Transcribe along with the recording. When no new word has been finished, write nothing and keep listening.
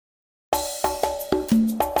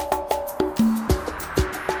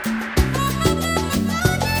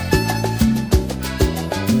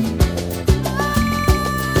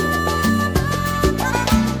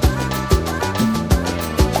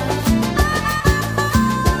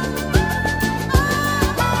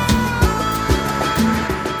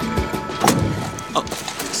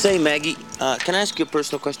Say, Maggie, can I ask you a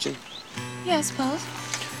personal question? Yeah, I suppose.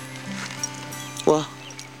 Well,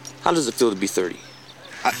 how does it feel to be 30?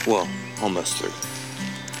 Almost 30.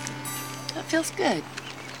 That feels good. It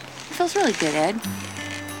feels really good, Ed.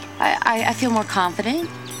 I feel more confident,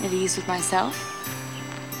 at ease with myself.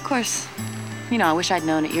 Of course, I wish I'd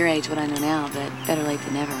known at your age what I know now, but better late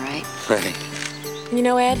than never, right? Right.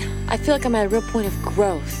 Ed, I feel like I'm at a real point of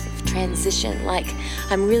growth, of transition, like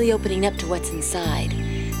I'm really opening up to what's inside.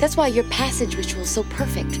 That's why your passage ritual is so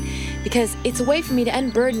perfect, because it's a way for me to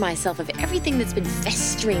unburden myself of everything that's been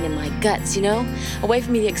festering in my guts, A way for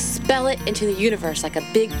me to expel it into the universe like a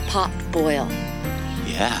big popped boil.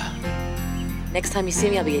 Yeah. Next time you see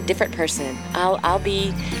me, I'll be a different person. I'll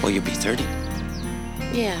be... Well, you'll be 30.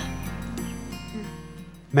 Yeah.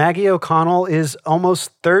 Maggie O'Connell is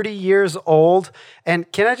almost 30 years old.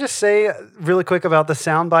 And can I just say really quick about the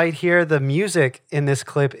soundbite here? The music in this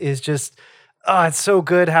clip is just, it's so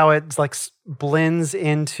good how it blends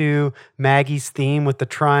into Maggie's theme with the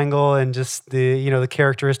triangle and just the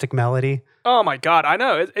characteristic melody. Oh my God, I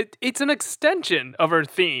know. It's an extension of her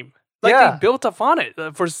theme. They built up on it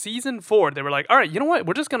for season 4. They were like, all right, you know what?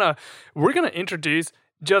 We're gonna introduce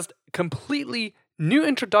just completely new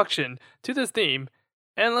introduction to this theme.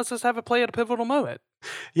 And let's just have it play at a pivotal moment.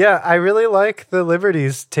 Yeah, I really like the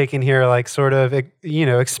liberties taken here, sort of,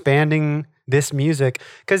 expanding this music.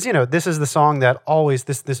 Because, this is the song that always,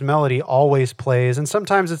 this melody always plays. And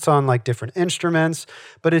sometimes it's on different instruments,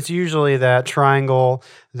 but it's usually that triangle,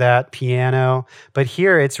 that piano. But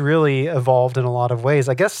here it's really evolved in a lot of ways.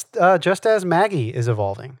 I guess just as Maggie is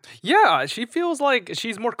evolving. Yeah, she feels like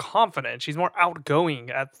she's more confident. She's more outgoing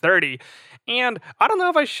at 30. And I don't know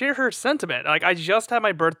if I share her sentiment. I just had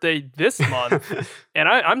my birthday this month, and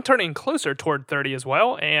I'm turning closer toward 30 as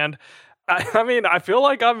well. And I feel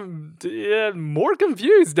like I'm more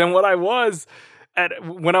confused than what I was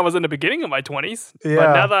when I was in the beginning of my 20s. Yeah.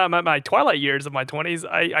 But now that I'm at my twilight years of my 20s,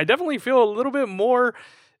 I definitely feel a little bit more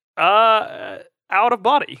out of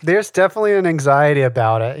body. There's definitely an anxiety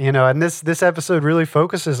about it, and this episode really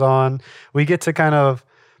focuses on, we get to kind of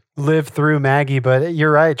live through Maggie, but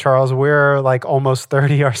you're right, Charles, we're almost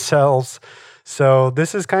 30 ourselves. So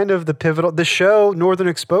this is kind of the show Northern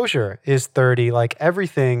Exposure is 30,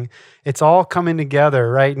 everything, it's all coming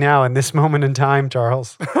together right now in this moment in time,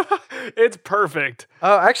 Charles. It's perfect.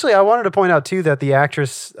 Actually, I wanted to point out too that the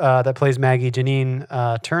actress that plays Maggie,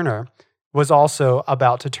 Janine Turner, was also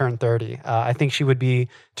about to turn 30. I think she would be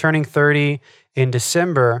turning 30 in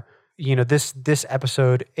December. This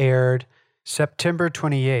episode aired September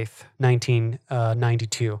 28th,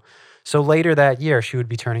 1992. So later that year, she would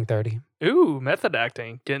be turning 30. Ooh, method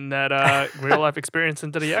acting. Getting that real life experience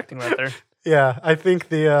into the acting right there. Yeah, I think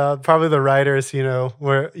probably the writers,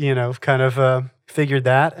 were, kind of figured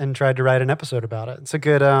that and tried to write an episode about it. It's a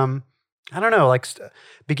good, I don't know,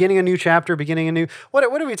 beginning a new chapter, what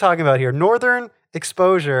are we talking about here? Northern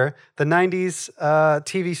Exposure, the 90s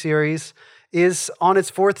TV series, is on its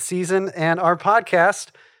 4th season, and our podcast,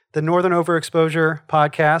 the Northern Overexposure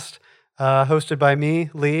podcast, hosted by me,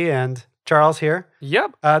 Lee, and Charles here.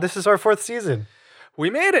 Yep. This is our 4th season. We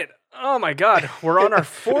made it. Oh my God. We're on our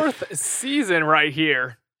 4th season right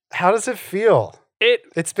here. How does it feel?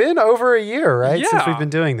 It's been over a year, right? Yeah. Since we've been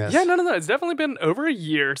doing this. Yeah, no. It's definitely been over a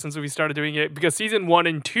year since we started doing it, because season 1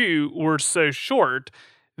 and 2 were so short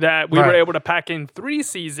that we were able to pack in 3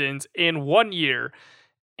 seasons in 1 year.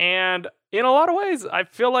 And in a lot of ways, I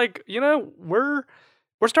feel like, we're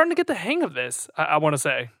starting to get the hang of this, I want to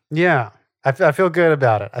say. Yeah, I feel good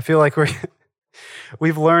about it. I feel like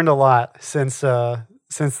we've learned a lot since our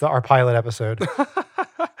pilot episode.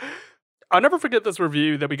 I'll never forget this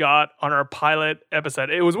review that we got on our pilot episode.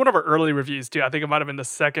 It was one of our early reviews too. I think it might have been the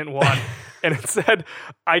second one. And it said,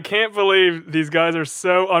 I can't believe these guys are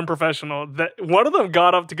so unprofessional that one of them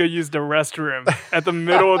got up to go use the restroom at the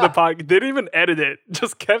middle of the podcast. Didn't even edit it.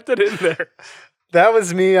 Just kept it in there. That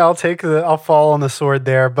was me. I'll fall on the sword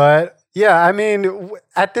there. But yeah, I mean,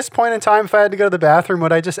 at this point in time, if I had to go to the bathroom,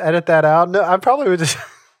 would I just edit that out? No, I probably would just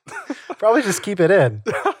keep it in.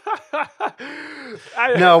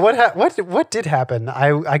 No, what did happen?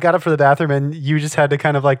 I got up for the bathroom and you just had to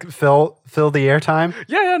kind of fill the airtime.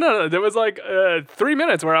 Yeah, no. There was 3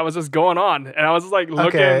 minutes where I was just going on, and I was just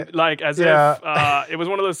looking as if it was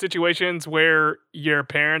one of those situations where your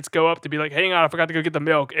parents go up to be like, hang on, I forgot to go get the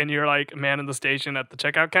milk, and you're man in the station at the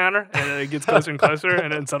checkout counter, and then it gets closer and closer,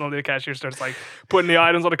 and then suddenly the cashier starts putting the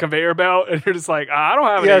items on a conveyor belt, and you're just I don't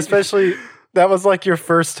have any. Yeah, especially. That was your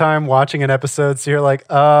first time watching an episode, so you're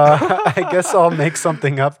I guess I'll make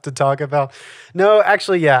something up to talk about. No,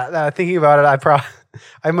 actually, yeah, thinking about it,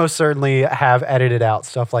 I most certainly have edited out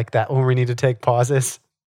stuff like that when we need to take pauses.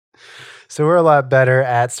 So we're a lot better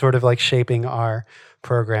at sort of like shaping our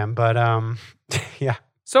program. But yeah.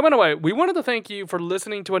 So anyway, we wanted to thank you for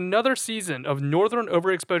listening to another season of Northern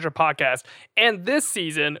Overexposure Podcast. And this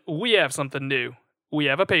season, we have something new. We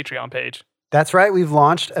have a Patreon page. That's right. We've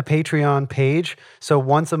launched a Patreon page. So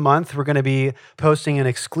once a month, we're going to be posting an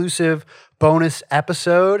exclusive bonus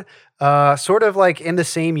episode, sort of like in the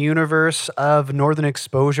same universe of Northern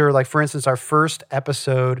Exposure. Like, for instance, our first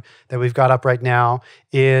episode that we've got up right now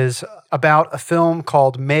is about a film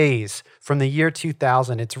called Maze from the year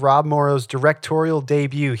 2000. It's Rob Morrow's directorial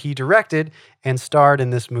debut. He directed and starred in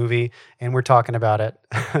this movie, and we're talking about it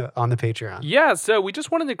on the Patreon. Yeah, so we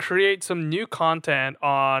just wanted to create some new content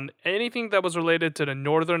on anything that was related to the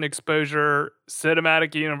Northern Exposure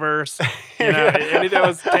cinematic universe, anything that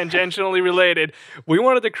was tangentially related. We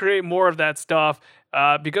wanted to create more of that stuff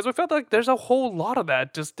because we felt like there's a whole lot of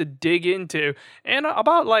that just to dig into, and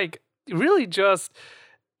about like really just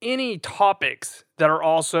any topics that are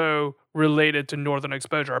also related to Northern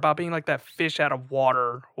Exposure, about being like that fish out of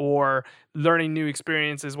water or learning new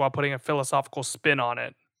experiences while putting a philosophical spin on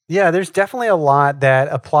it. Yeah, there's definitely a lot that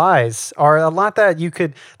applies, or a lot that you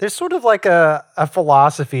could, there's sort of like a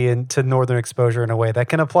philosophy into Northern Exposure in a way that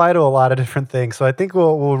can apply to a lot of different things. So I think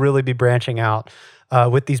we'll really be branching out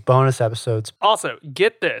with these bonus episodes. Also,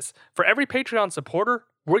 get this, for every Patreon supporter,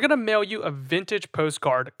 we're going to mail you a vintage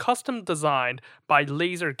postcard custom designed by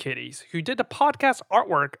Laser Kitties, who did the podcast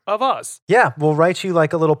artwork of us. Yeah, we'll write you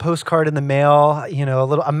like a little postcard in the mail,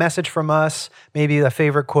 a message from us, maybe a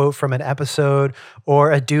favorite quote from an episode,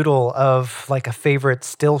 or a doodle of like a favorite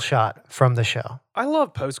still shot from the show. I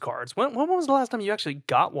love postcards. When was the last time you actually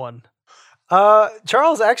got one?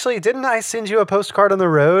 Charles, actually, didn't I send you a postcard on the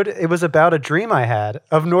road? It was about a dream I had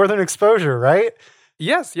of Northern Exposure, right?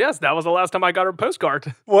 Yes, that was the last time I got a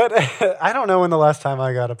postcard. What? I don't know when the last time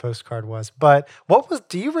I got a postcard was, but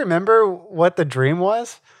do you remember what the dream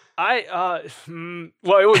was? Well, it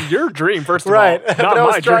was your dream, first of right, all. Not but I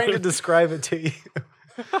was my trying dream. to describe it to you.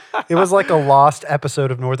 It was like a lost episode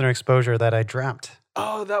of Northern Exposure that I dreamt.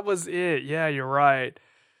 Oh, that was it. Yeah, you're right.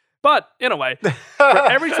 But anyway, for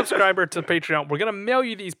every subscriber to Patreon, we're going to mail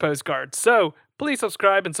you these postcards. So please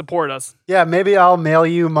subscribe and support us. Yeah, maybe I'll mail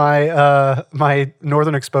you my my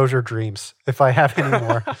Northern Exposure dreams if I have any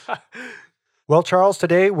more. Well, Charles,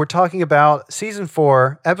 today we're talking about Season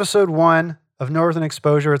 4, Episode 1 of Northern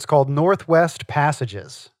Exposure. It's called Northwest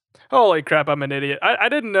Passages. Holy crap, I'm an idiot. I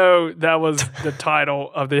didn't know that was the title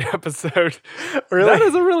of the episode. Really? That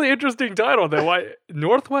is a really interesting title, though. Why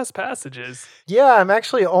Northwest Passages? Yeah, I'm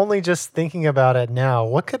actually only just thinking about it now.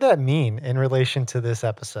 What could that mean in relation to this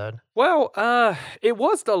episode? Well, it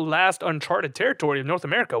was the last uncharted territory of North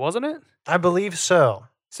America, wasn't it? I believe so.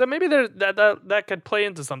 So maybe that could play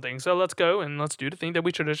into something. So let's go and let's do the thing that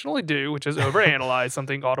we traditionally do, which is overanalyze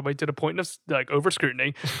something all the way to the point of like over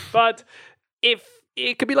scrutiny. But if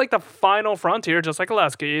it could be like the final frontier, just like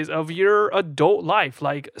Alaska is, of your adult life.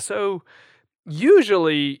 Like, so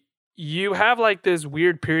usually you have like this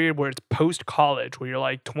weird period where it's post-college, where you're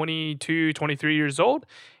like 22, 23 years old.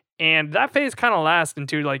 And that phase kind of lasts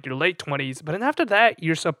into like your late 20s. But then after that,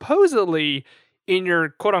 you're supposedly in your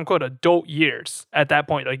quote-unquote adult years at that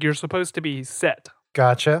point. Like, you're supposed to be set.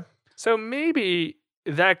 Gotcha. So maybe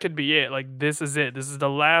that could be it. Like, this is it. This is the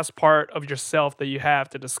last part of yourself that you have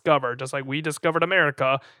to discover. Just like we discovered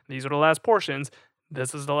America. These are the last portions.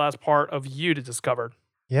 This is the last part of you to discover.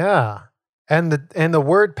 Yeah. And the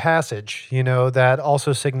word passage, that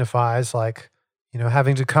also signifies like,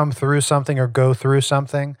 having to come through something or go through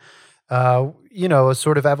something. A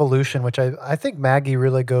sort of evolution, which I think Maggie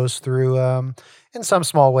really goes through in some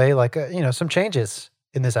small way, like, some changes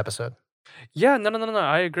in this episode. Yeah, no.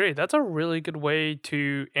 I agree. That's a really good way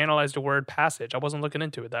to analyze the word passage. I wasn't looking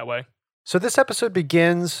into it that way. So this episode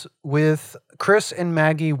begins with Chris and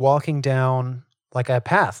Maggie walking down like a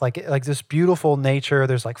path, like this beautiful nature.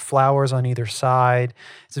 There's like flowers on either side.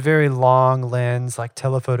 It's a very long lens, like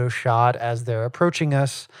telephoto shot as they're approaching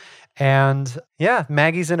us. And yeah,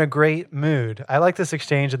 Maggie's in a great mood. I like this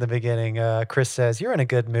exchange in the beginning. Chris says, "You're in a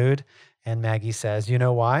good mood." And Maggie says, "You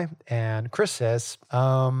know why?" And Chris says,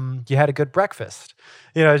 "You had a good breakfast."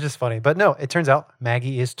 It's just funny. But no, it turns out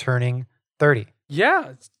Maggie is turning 30. Yeah,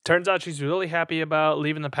 it turns out she's really happy about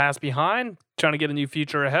leaving the past behind, trying to get a new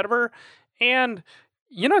future ahead of her. And,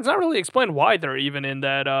 it's not really explained why they're even in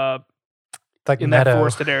that that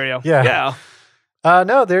forested area. Yeah.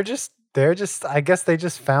 No, they're just, I guess they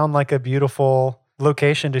just found like a beautiful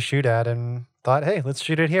location to shoot at and thought, hey, let's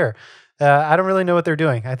shoot it here. I don't really know what they're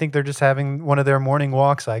doing. I think they're just having one of their morning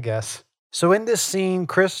walks, I guess. So in this scene,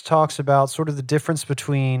 Chris talks about sort of the difference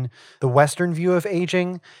between the Western view of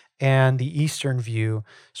aging and the Eastern view.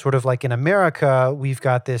 Sort of like in America, we've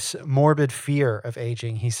got this morbid fear of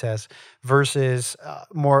aging, he says, versus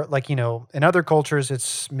more like, in other cultures,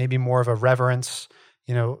 it's maybe more of a reverence.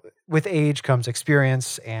 With age comes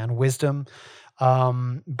experience and wisdom.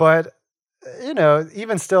 But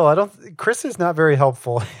even still, Chris is not very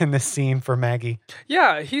helpful in this scene for Maggie.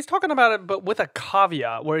 Yeah, he's talking about it, but with a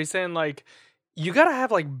caveat where he's saying, like, you gotta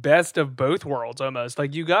have, like, best of both worlds almost.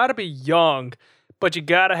 Like, you gotta be young, but you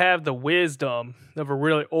gotta have the wisdom of a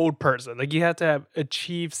really old person. Like, you have to have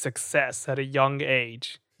achieved success at a young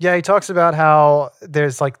age. Yeah, he talks about how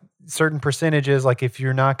there's, like, certain percentages, like, if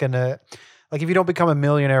you're not gonna... Like, if you don't become a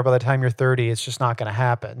millionaire by the time you're 30, it's just not going to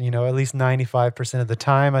happen. At least 95% of the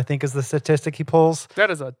time, I think, is the statistic he pulls.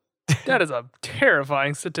 That is a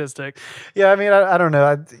terrifying statistic. Yeah, I mean, I don't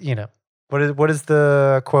know. What is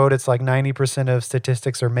the quote? It's like 90% of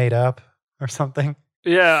statistics are made up or something.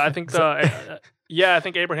 Yeah, I think I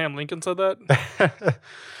think Abraham Lincoln said that.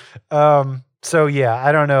 So yeah,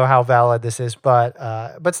 I don't know how valid this is, but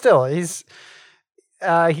still,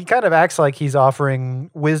 he kind of acts like he's offering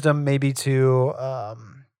wisdom maybe to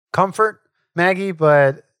comfort Maggie,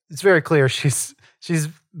 but it's very clear she's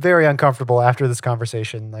very uncomfortable after this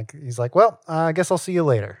conversation. Like, he's like, well, I guess I'll see you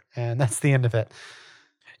later. And that's the end of it.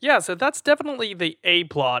 Yeah, so that's definitely the A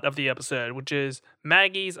plot of the episode, which is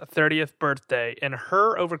Maggie's 30th birthday and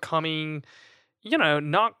her overcoming,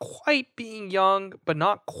 not quite being young, but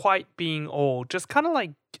not quite being old. Just kind of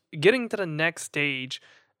like getting to the next stage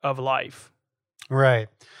of life. Right.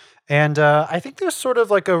 And I think there's sort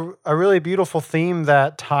of like a really beautiful theme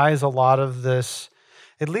that ties a lot of this,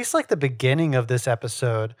 at least like the beginning of this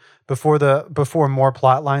episode, before more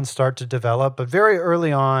plot lines start to develop. But very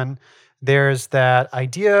early on, there's that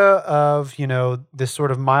idea of, this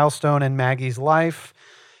sort of milestone in Maggie's life.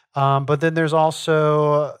 But then there's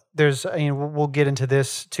also, we'll get into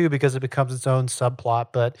this too because it becomes its own subplot,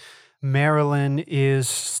 but Marilyn is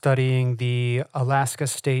studying the Alaska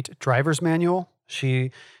State Driver's Manual.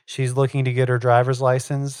 She's looking to get her driver's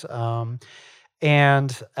license.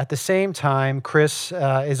 And at the same time, Chris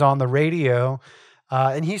is on the radio,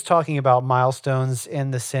 and he's talking about milestones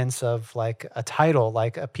in the sense of like a title,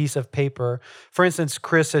 like a piece of paper. For instance,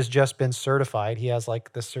 Chris has just been certified. He has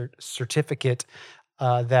like the certificate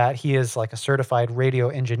that he is like a certified radio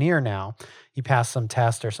engineer now. He passed some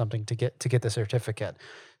test or something to get the certificate.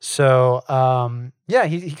 So, yeah,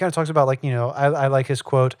 he kind of talks about like, I like his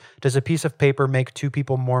quote, does a piece of paper make two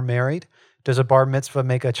people more married? Does a bar mitzvah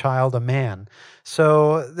make a child a man?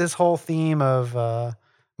 So this whole theme of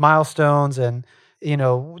milestones and,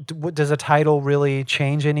 does a title really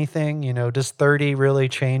change anything? Does 30 really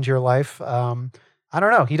change your life? I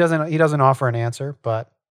don't know. He doesn't offer an answer,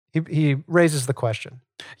 but he raises the question.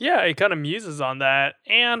 Yeah, he kind of muses on that.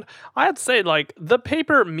 And I'd say, like, the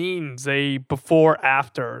paper means a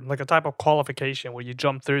before-after, like a type of qualification where you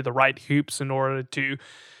jump through the right hoops in order to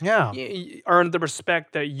earn the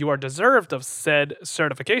respect that you are deserved of said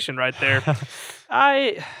certification right there.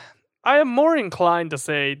 I am more inclined to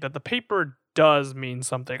say that the paper does mean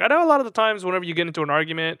something. I know a lot of the times whenever you get into an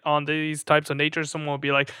argument on these types of nature, someone will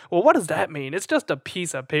be like, well, what does that mean? It's just a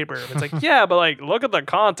piece of paper. It's like, yeah, but like, look at the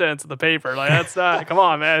contents of the paper. Like, that's not, come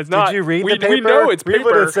on, man. It's not. Did you read the paper? We know it's paper. Read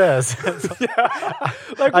what it says. Yeah.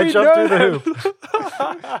 Like, I jumped through the hoop.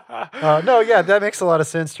 No, yeah, that makes a lot of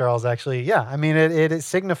sense, Charles, actually. Yeah, I mean, it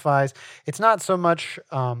signifies, it's not so much,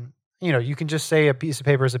 you can just say a piece of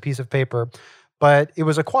paper is a piece of paper, but it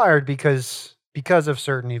was acquired because of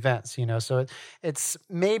certain events, so it's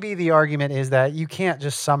maybe the argument is that you can't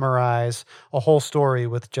just summarize a whole story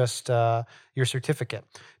with just your certificate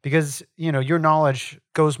because, your knowledge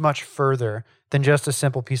goes much further than just a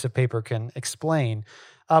simple piece of paper can explain.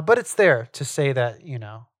 But it's there to say that,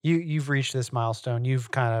 you've reached this milestone, you've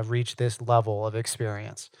kind of reached this level of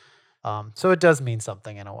experience. So it does mean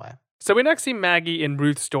something in a way. So we next see Maggie in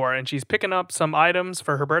Ruth's store and she's picking up some items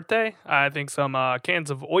for her birthday. I think some cans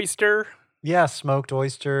of oyster. Yeah, smoked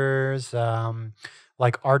oysters,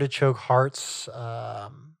 like artichoke hearts.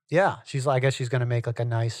 Yeah, I guess she's going to make like a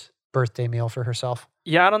nice birthday meal for herself.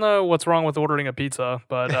 Yeah, I don't know what's wrong with ordering a pizza,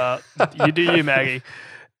 but you do you, Maggie.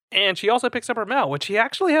 And she also picks up her mail, which she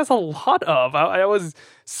actually has a lot of. I was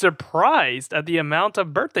surprised at the amount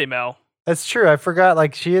of birthday mail. That's true. I forgot.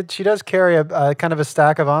 Like she does carry a kind of a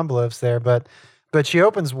stack of envelopes there, but she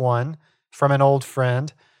opens one from an old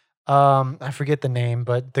friend. I forget the name,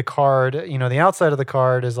 but the card, the outside of the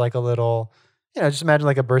card is like a little, just imagine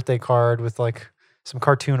like a birthday card with like some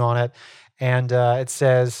cartoon on it. And it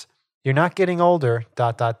says, "You're not getting older, ...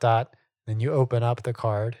 Then you open up the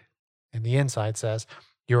card and the inside says,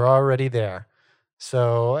 "You're already there."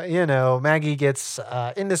 So, Maggie gets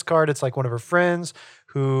in this card, it's like one of her friends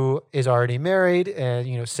who is already married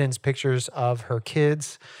and, sends pictures of her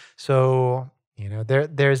kids. So,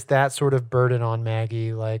 there's that sort of burden on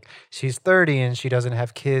Maggie. Like, she's 30 and she doesn't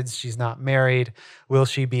have kids. She's not married. Will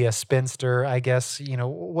she be a spinster? I guess,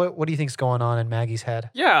 what do you think's going on in Maggie's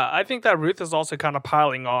head? Yeah, I think that Ruth is also kind of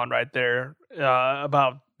piling on right there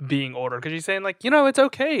about being older, because she's saying, like, it's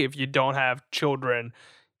okay if you don't have children.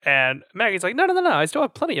 And Maggie's like, no, I still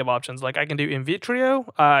have plenty of options. Like, I can do in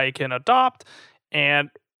vitro, I can adopt, and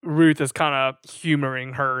Ruth is kind of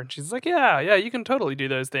humoring her. And she's like, yeah, you can totally do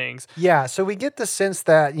those things. Yeah, so we get the sense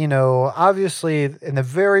that, obviously in the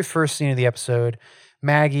very first scene of the episode,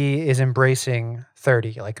 Maggie is embracing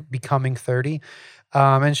 30, like becoming 30.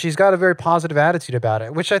 And she's got a very positive attitude about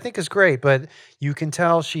it, which I think is great. But you can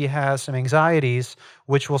tell she has some anxieties,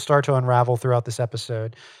 which will start to unravel throughout this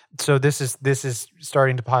episode. So this is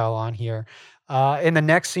starting to pile on here. In the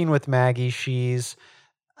next scene with Maggie, she's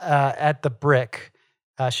at the Brick.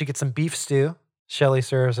 She gets some beef stew. Shelley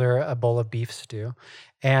serves her a bowl of beef stew.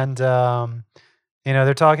 And,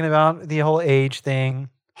 they're talking about the whole age thing.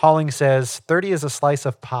 Holling says, 30 is a slice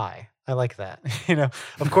of pie. I like that.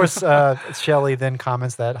 Of course, Shelley then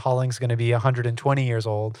comments that Holling's going to be 120 years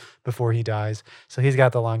old before he dies. So he's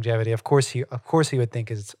got the longevity. Of course he would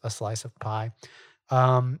think it's a slice of pie.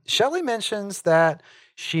 Shelley mentions that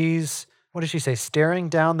she's, what does she say? Staring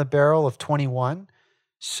down the barrel of 21.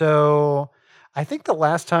 So I think the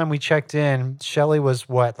last time we checked in, Shelley was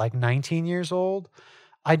like 19 years old.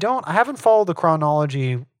 I haven't followed the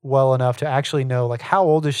chronology well enough to actually know, like, how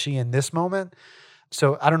old is she in this moment?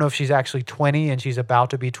 So I don't know if she's actually 20 and she's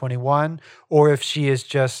about to be 21, or if she is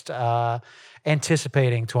just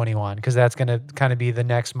anticipating 21, because that's going to kind of be the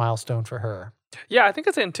next milestone for her. Yeah, I think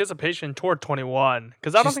it's anticipation toward 21,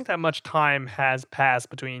 because I don't think that much time has passed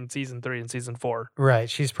between season 3 and season 4. Right.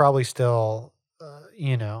 She's probably still,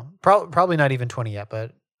 probably not even 20 yet,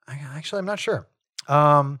 but actually I'm not sure.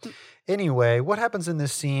 Anyway, what happens in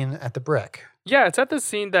this scene at the Brick? Yeah, it's at this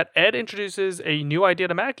scene that Ed introduces a new idea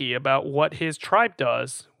to Maggie about what his tribe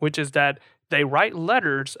does, which is that they write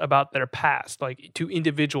letters about their past, like to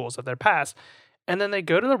individuals of their past, and then they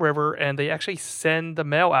go to the river and they actually send the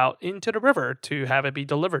mail out into the river to have it be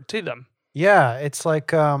delivered to them. Yeah, it's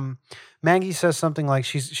like Maggie says something like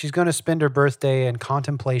she's going to spend her birthday in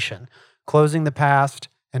contemplation, closing the past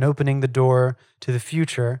and opening the door to the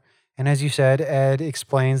future. And as you said, Ed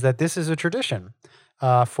explains that this is a tradition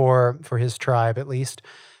for his tribe, at least.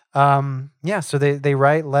 So they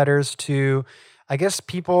write letters to, I guess,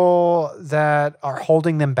 people that are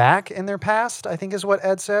holding them back in their past, I think is what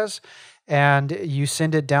Ed says. And you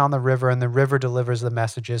send it down the river, and the river delivers the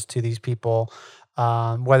messages to these people,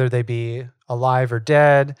 whether they be alive or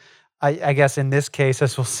dead. I guess in this case,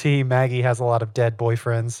 as we'll see, Maggie has a lot of dead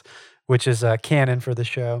boyfriends, which is canon for the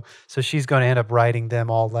show. So she's going to end up writing them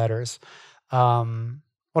all letters.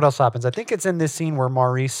 What else happens? I think it's in this scene where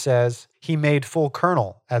Maurice says he made full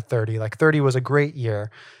colonel at 30. Like 30 was a great year,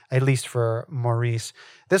 at least for Maurice.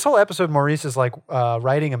 This whole episode, Maurice is like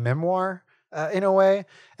writing a memoir in a way.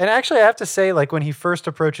 And actually, I have to say, like when he first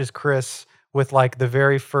approaches Chris with like the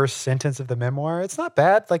very first sentence of the memoir, it's not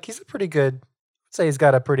bad. Like he's I'd say he's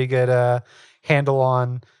got a pretty good handle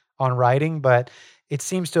on writing, but it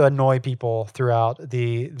seems to annoy people throughout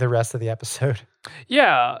the rest of the episode.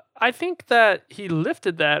 Yeah, I think that he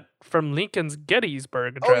lifted that from Lincoln's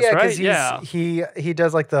Gettysburg Address, right? Yeah, he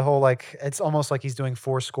does like the whole, like, it's almost like he's doing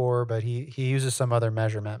 4 but he uses some other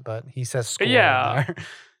measurement, but he says score. Yeah. In there.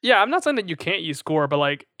 Yeah, I'm not saying that you can't use score, but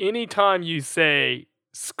like anytime you say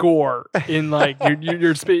score in like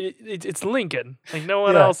your it's Lincoln. Like no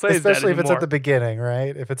one else says that especially if it's at the beginning,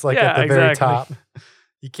 right? If it's like at the very top.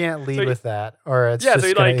 You can't lead with that, or it's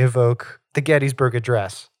just going to evoke the Gettysburg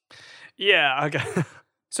Address. Yeah. Okay.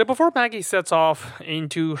 So before Maggie sets off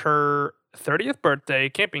into her 30th birthday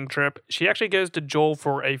camping trip, she actually goes to Joel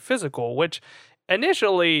for a physical, which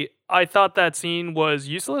initially I thought that scene was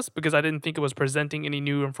useless because I didn't think it was presenting any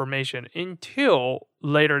new information until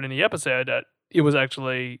later in the episode that it was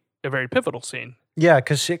actually a very pivotal scene. Yeah,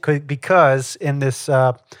 because in this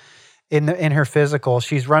in her physical,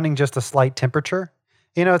 she's running just a slight temperature.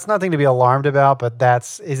 It's nothing to be alarmed about, but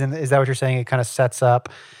is that what you're saying? It kind of sets up,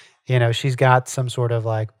 she's got some sort of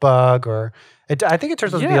like bug I think it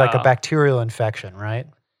turns out to be like a bacterial infection, right?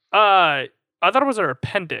 I thought it was her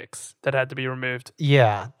appendix that had to be removed.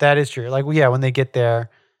 Yeah, that is true. Like, when they get there,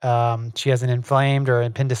 she has an inflamed or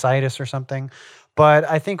appendicitis or something. But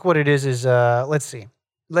I think what it is let's see.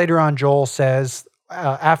 Later on, Joel says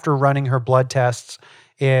after running her blood tests,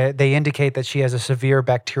 they indicate that she has a severe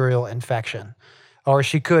bacterial infection. or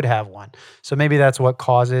she could have one. So maybe that's what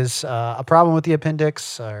causes a problem with the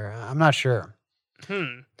appendix, or I'm not sure.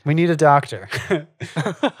 We need a doctor.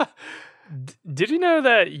 Did you know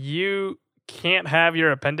that you can't have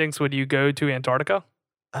your appendix when you go to Antarctica?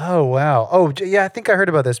 Oh, wow. Oh, yeah, I think I heard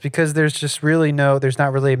about this because there's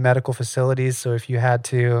not really medical facilities. So if you had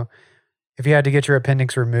to get your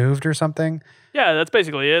appendix removed or something. Yeah, that's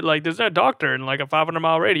basically it. Like, there's no doctor in like a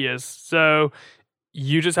 500-mile radius. So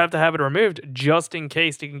you just have to have it removed just in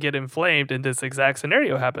case you can get inflamed and this exact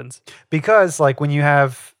scenario happens. Because like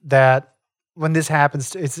when this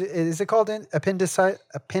happens, is it called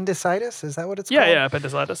appendicitis? Is that what it's called? Yeah,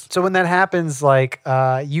 appendicitis. So when that happens, like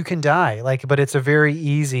you can die, like, but it's a very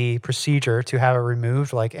easy procedure to have it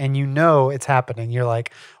removed, like, and it's happening. You're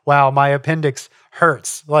like, wow, my appendix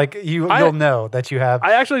hurts. Like you'll know that you have.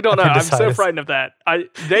 I actually don't know. I'm so frightened of that.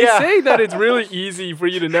 They say that it's really easy for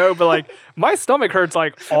you to know, but like my stomach hurts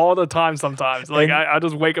like all the time sometimes. Like I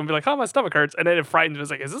just wake up and be like, oh, my stomach hurts, and then it frightens me.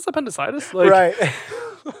 It's like, is this appendicitis? Like, right,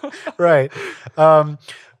 right.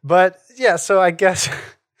 But yeah, so I guess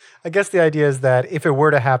the idea is that if it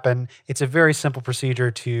were to happen, it's a very simple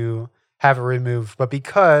procedure to have it removed. But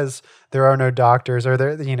because there are no doctors, or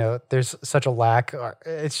there's such a lack,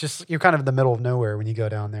 it's just you're kind of in the middle of nowhere when you go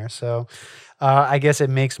down there. So I guess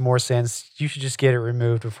it makes more sense. You should just get it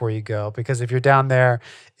removed before you go, because if you're down there,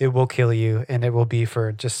 it will kill you, and it will be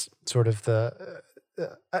for just sort of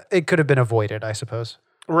it could have been avoided, I suppose.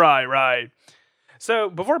 Right.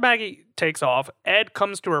 So before Maggie takes off, Ed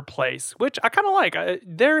comes to her place, which I kind of like.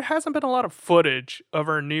 There hasn't been a lot of footage of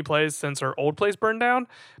her new place since her old place burned down,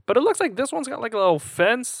 but it looks like this one's got like a little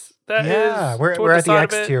fence that is we're at the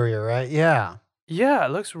exterior, right? Yeah. Yeah,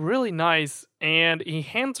 it looks really nice. And he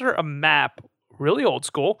hands her a map, really old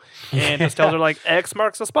school, and just tells her like X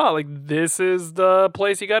marks the spot. Like, this is the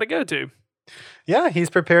place you got to go to. Yeah, he's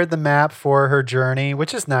prepared the map for her journey,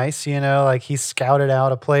 which is nice. Like he's scouted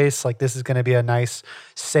out a place. Like, this is going to be a nice,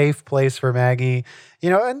 safe place for Maggie.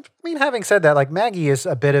 And I mean, having said that, like Maggie is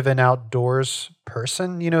a bit of an outdoors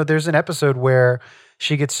person. There's an episode where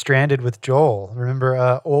she gets stranded with Joel.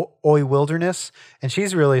 Remember Oi Wilderness? And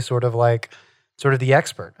she's really sort of the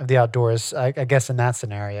expert of the outdoors, I guess, in that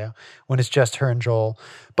scenario when it's just her and Joel.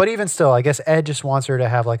 But even still, I guess Ed just wants her to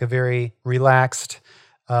have like a very relaxed,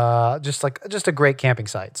 just a great camping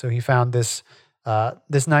site. So he found this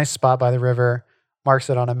nice spot by the river, marks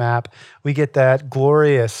it on a map. We get that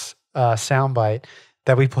glorious soundbite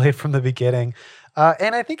that we played from the beginning.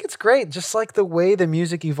 And I think it's great, just like the way the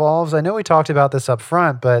music evolves. I know we talked about this up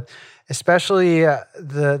front, but especially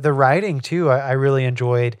the writing too, I really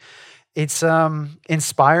enjoyed. It's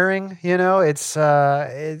inspiring,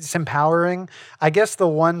 it's empowering. I guess the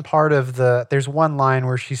one part of there's one line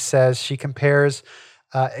where she compares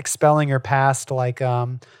expelling your past like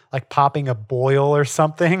popping a boil or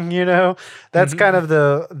something, that's kind of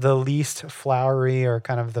the least flowery or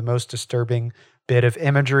kind of the most disturbing bit of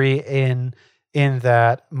imagery in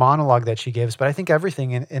that monologue that she gives. But I think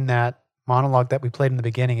everything in that monologue that we played in the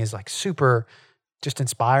beginning is like super just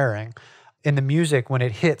inspiring. In the music, when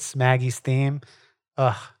it hits Maggie's theme,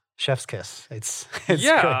 chef's kiss. It's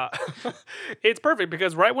yeah, it's perfect,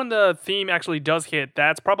 because right when the theme actually does hit,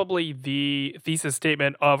 that's probably the thesis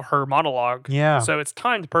statement of her monologue. Yeah. So it's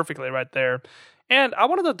timed perfectly right there. And I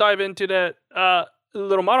wanted to dive into that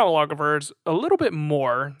little monologue of hers a little bit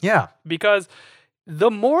more. Yeah. Because the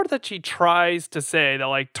more that she tries to say that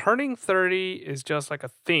like turning 30 is just like a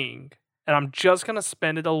thing, and I'm just going to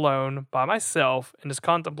spend it alone by myself and just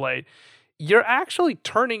contemplate, you're actually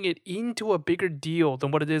turning it into a bigger deal than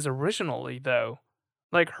what it is originally, though.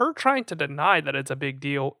 Like, her trying to deny that it's a big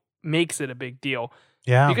deal makes it a big deal.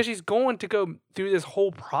 Yeah. Because she's going to go through this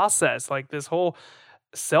whole process, like this whole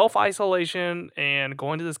self-isolation and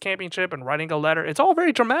going to this camping trip and writing a letter. It's all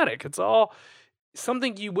very dramatic. It's all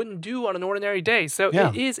something you wouldn't do on an ordinary day. So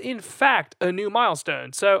It is, in fact, a new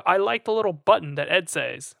milestone. So I like the little button that Ed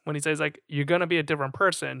says when he says, like, you're going to be a different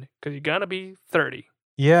person because you're going to be 30.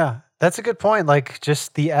 Yeah, that's a good point. Like,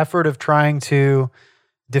 just the effort of trying to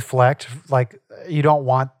deflect, like you don't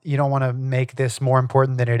want to make this more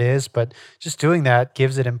important than it is, but just doing that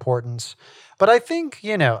gives it importance. But I think,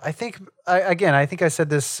 I think I said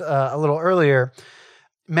this a little earlier.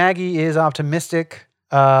 Maggie is optimistic,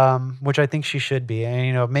 which I think she should be.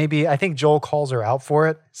 And, maybe I think Joel calls her out for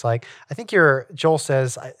it. It's like, I think Joel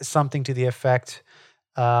says something to the effect,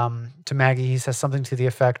 to Maggie, he says something to the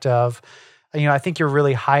effect of, I think you're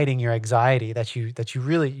really hiding your anxiety, that you're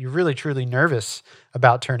really truly nervous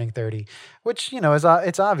about turning 30, which,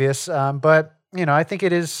 it's obvious. But, I think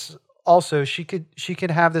it is also, she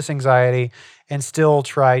could have this anxiety and still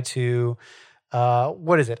try to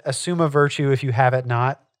what is it? Assume a virtue if you have it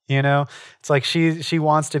not. You know, it's like she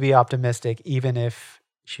wants to be optimistic, even if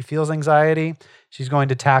she feels anxiety. She's going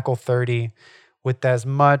to tackle 30 with as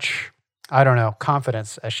much, I don't know,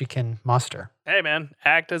 confidence as she can muster. Hey, man,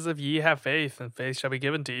 act as if ye have faith, and faith shall be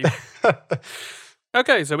given to you.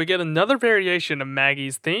 Okay, so we get another variation of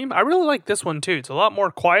Maggie's theme. I really like this one, too. It's a lot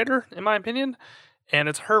more quieter, in my opinion, and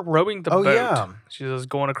it's her rowing the boat. Yeah. She's just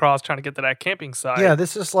going across trying to get to that camping site. Yeah,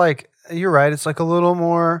 this is like, you're right, it's like a little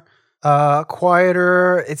more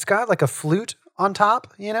quieter. It's got like a flute on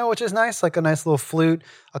top, you know, which is nice, like a nice little flute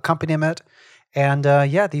accompaniment. And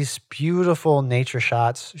yeah, these beautiful nature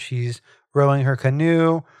shots. She's rowing her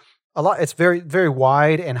canoe. It's very, very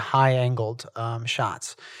wide and high angled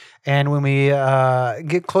shots. And when we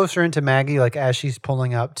get closer into Maggie, like as she's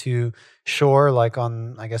pulling up to shore, like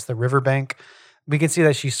on, I guess, the riverbank, we can see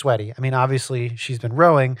that she's sweaty. I mean, obviously she's been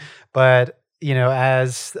rowing, but you know,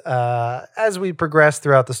 as we progress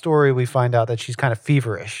throughout the story, we find out that she's kind of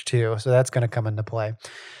feverish too. So that's going to come into play.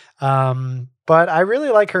 But I really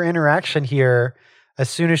like her interaction here.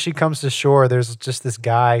 As soon as she comes to shore, there's just this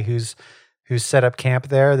guy who's set up camp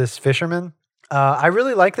there, this fisherman. I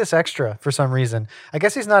really like this extra for some reason. I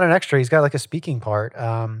guess he's not an extra. He's got like a speaking part.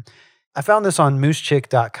 I found this on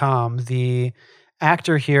moosechick.com. The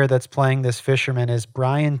actor here that's playing this fisherman is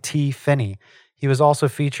Brian T. Finney. He was also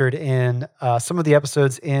featured in some of the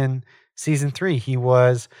episodes in season 3. He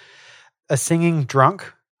was a singing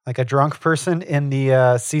drunk, like a drunk person in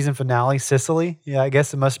the season finale, Sicily. Yeah, I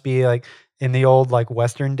guess it must be like in the old like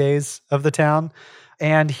Western days of the town.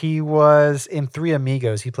 And he was in Three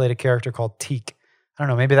Amigos. He played a character called Teak. I don't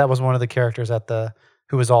know, maybe that was one of the characters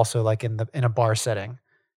who was also like in a bar setting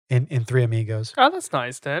in Three Amigos. Oh, that's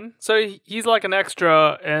nice then. So he's like an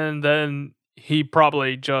extra, and then he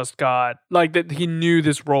probably just got like that. He knew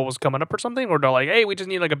this role was coming up or something, or they're like, "Hey, we just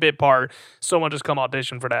need like a bit part. Someone just come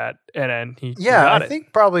audition for that," and then he got it. I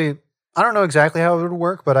think probably. I don't know exactly how it would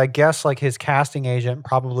work, but I guess like his casting agent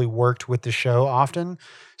probably worked with the show often.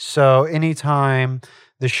 So anytime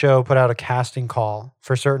the show put out a casting call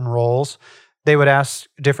for certain roles, they would ask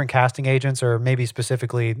different casting agents, or maybe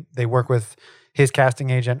specifically they work with his casting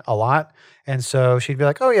agent a lot. And so she'd be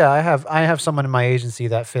like, "Oh yeah, I have someone in my agency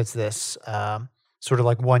that fits this sort of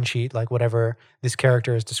like one sheet, like whatever this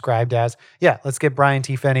character is described as. Yeah, let's get Brian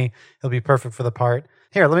T. Finney. He'll be perfect for the part.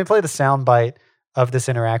 Here, let me play the sound bite of this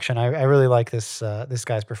interaction. I really like this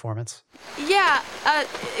guy's performance." Yeah,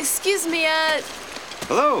 excuse me,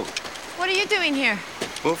 Hello. what are you doing here?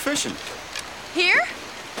 Well, fishing. Here?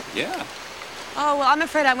 Yeah. Oh, well, I'm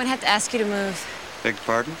afraid I'm gonna have to ask you to move. Beg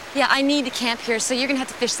pardon? Yeah, I need to camp here, so you're gonna have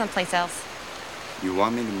to fish someplace else. You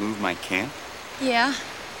want me to move my camp? Yeah.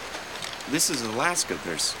 This is Alaska.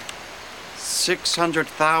 There's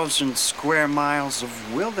 600,000 square miles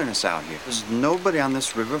of wilderness out here. There's nobody on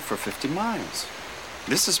this river for 50 miles.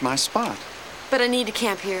 This is my spot. But I need to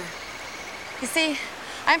camp here. You see,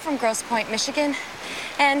 I'm from Grosse Pointe, Michigan,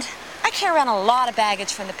 and I carry around a lot of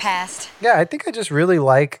baggage from the past. Yeah, I think I just really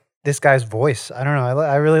like this guy's voice. I don't know.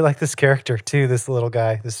 I really like this character too, this little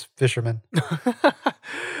guy, this fisherman.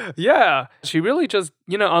 Yeah, she really just,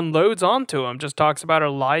 unloads onto him, just talks about her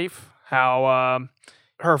life, how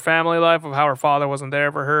her family life, of how her father wasn't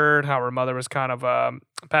there for her, how her mother was kind of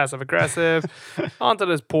passive aggressive, onto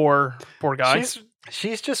this poor guy.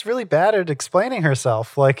 She's just really bad at explaining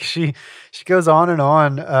herself. Like she goes on and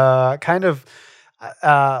on, kind of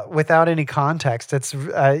without any context. It's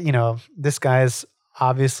this guy's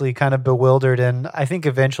obviously kind of bewildered, and I think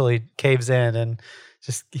eventually caves in and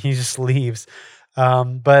he just leaves.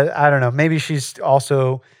 But I don't know. Maybe she's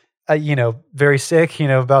also very sick.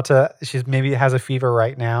 She's maybe has a fever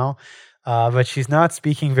right now, but she's not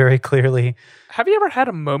speaking very clearly. Have you ever had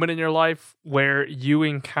a moment in your life where you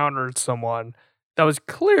encountered someone that was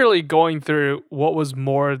clearly going through what was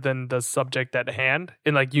more than the subject at hand,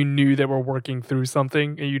 and like you knew they were working through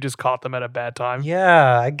something and you just caught them at a bad time?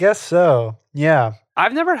 Yeah, I guess so. Yeah.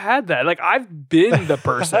 I've never had that. Like, I've been the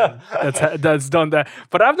person that's done that,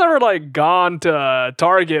 but I've never like gone to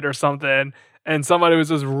Target or something and somebody was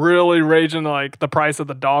just really raging like the price of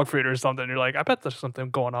the dog food or something. You're like, I bet there's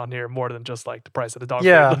something going on here more than just like the price of the dog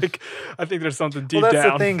food. Like, I think there's something deep down. Well,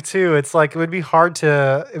 that's the thing too. It's like it would be hard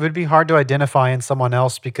to identify in someone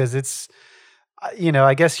else, because it's,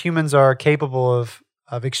 I guess humans are capable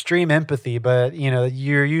of extreme empathy, but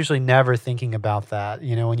you're usually never thinking about that.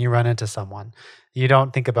 When you run into someone, you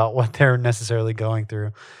don't think about what they're necessarily going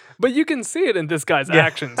through. But you can see it in this guy's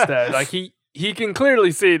actions. That like he can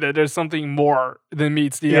clearly see that there's something more than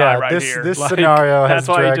meets the eye right here. This like, scenario has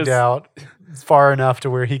dragged out far enough to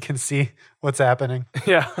where he can see what's happening.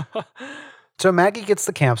 Yeah. So Maggie gets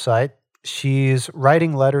the campsite. She's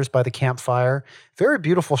writing letters by the campfire. Very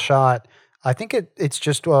beautiful shot. I think it's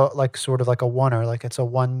just like sort of like a oneer, like it's a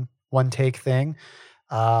one take thing.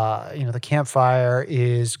 The campfire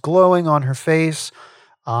is glowing on her face.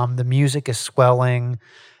 The music is swelling.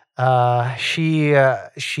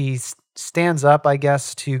 She stands up, I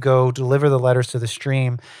guess, to go deliver the letters to the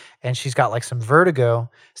stream, and she's got like some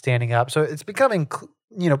vertigo standing up. So it's becoming,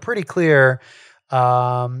 pretty clear.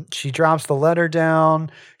 She drops the letter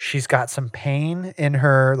down. She's got some pain in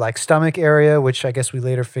her like stomach area, which I guess we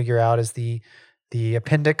later figure out is the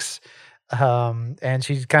appendix. And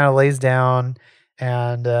she kind of lays down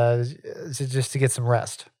and just to get some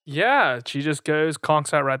rest. Yeah, she just goes,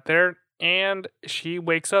 conks out right there, and she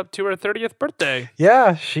wakes up to her 30th birthday.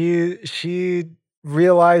 Yeah, she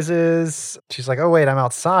realizes, she's like, oh wait, I'm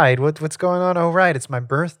outside. What's going on? Oh right, it's my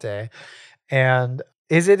birthday. And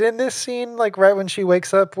is it in this scene, like right when she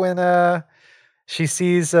wakes up, when she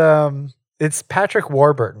sees it's Patrick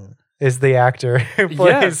Warburton is the actor who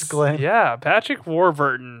plays Glenn. Yeah, Patrick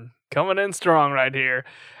Warburton coming in strong right here.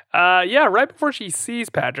 Right before she sees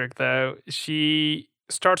Patrick, though, she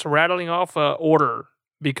starts rattling off an order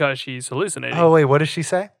because she's hallucinating. Oh wait, what does she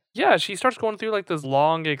say? Yeah, she starts going through like this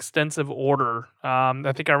long, extensive order.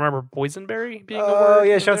 I think I remember boysenberry being the word. Oh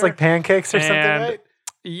yeah, she wants like pancakes or something, right?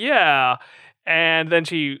 Yeah. And then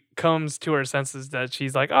she comes to her senses that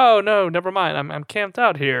she's like, oh, no, never mind. I'm camped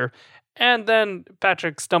out here. And then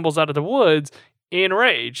Patrick stumbles out of the woods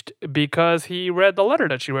enraged because he read the letter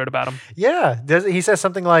that she wrote about him. Yeah. He says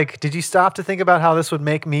something like, did you stop to think about how this would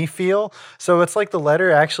make me feel? So it's like the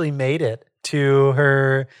letter actually made it to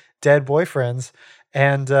her dead boyfriends.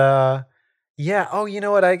 And oh, you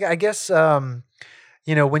know what? I guess... when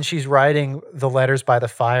she's writing the letters by the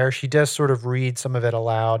fire, she does sort of read some of it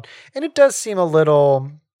aloud. And it does seem a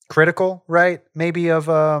little critical, right? Maybe of,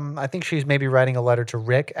 I think she's maybe writing a letter to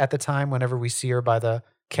Rick at the time whenever we see her by the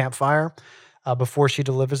campfire before she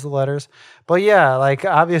delivers the letters. But yeah, like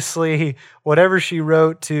obviously whatever she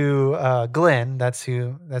wrote to Glenn, that's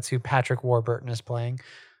who Patrick Warburton is playing,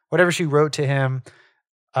 whatever she wrote to him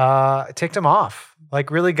ticked him off,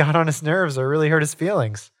 like really got on his nerves or really hurt his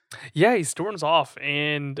feelings. Yeah, he storms off,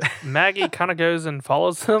 and Maggie kind of goes and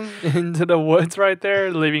follows him into the woods right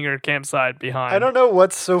there, leaving her campsite behind. I don't know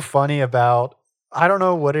what's so funny about, I don't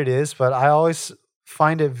know what it is, but I always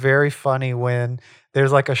find it very funny when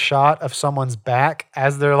there's like a shot of someone's back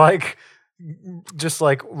as they're like just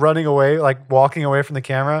like running away, like walking away from the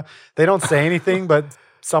camera. They don't say anything, but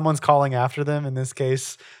someone's calling after them. In this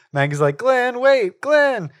case, Maggie's like, Glenn, wait,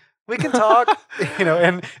 Glenn. We can talk,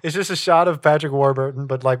 and it's just a shot of Patrick Warburton,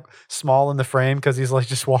 but like small in the frame because he's like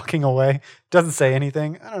just walking away. Doesn't say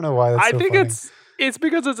anything. I don't know why that's so funny. I think it's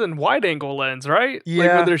because it's in wide angle lens, right? Yeah,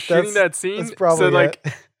 like when they're shooting that scene. That's probably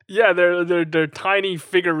like, yeah, they're tiny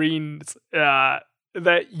figurines that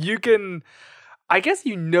you can. I guess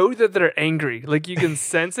that they're angry, like you can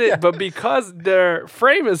sense it, yeah. But because their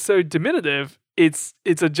frame is so diminutive, it's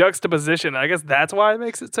a juxtaposition. I guess that's why it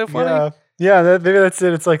makes it so funny. Yeah. Yeah, maybe that's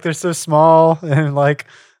it. It's like they're so small and like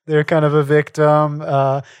they're kind of a victim.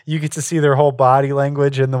 You get to see their whole body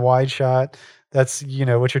language in the wide shot. That's,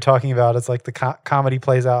 what you're talking about. It's like the comedy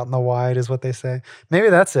plays out in the wide is what they say. Maybe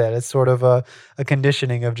that's it. It's sort of a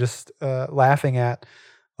conditioning of just laughing at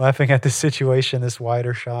the situation, this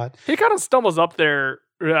wider shot. He kind of stumbles up there.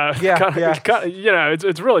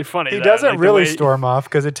 It's really funny. He doesn't really storm off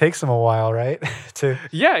because it takes him a while, right?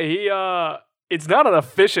 It's not an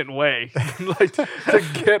efficient way like to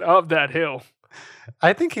get up that hill.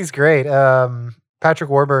 I think he's great. Patrick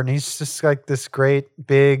Warburton, he's just like this great,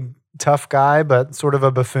 big, tough guy, but sort of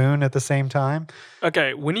a buffoon at the same time.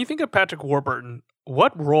 Okay, when you think of Patrick Warburton,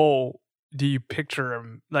 what role do you picture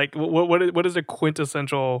him? Like, what is a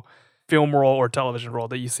quintessential film role or television role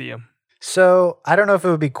that you see him? So, I don't know if it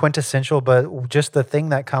would be quintessential, but just the thing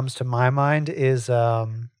that comes to my mind is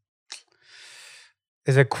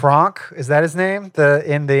it Kronk? Is that his name?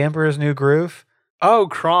 In The Emperor's New Groove? Oh,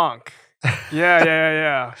 Kronk.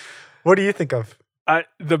 Yeah. What do you think of?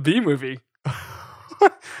 The B movie.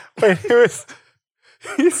 Wait, who is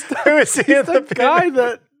he in the guy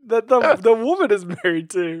that the woman is married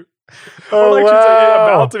to? Oh, or like wow. she's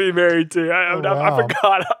about to be married to. I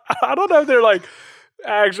forgot. I don't know if they're like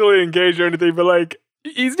actually engaged or anything, but like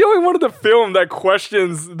he's the only one in the film that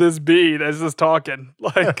questions this bee that's just talking.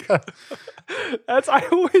 Like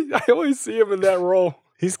I always see him in that role.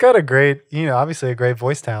 He's got a great, obviously a great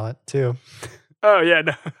voice talent too. Oh yeah,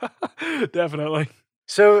 no, definitely.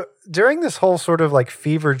 So during this whole sort of like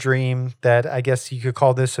fever dream that I guess you could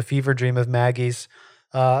call this a fever dream of Maggie's,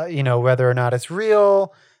 whether or not it's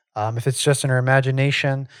real, if it's just in her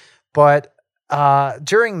imagination, but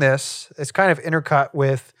during this, it's kind of intercut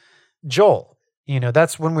with Joel.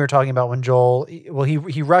 That's when we were talking about when Joel,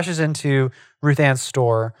 he rushes into Ruth Ann's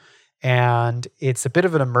store, and it's a bit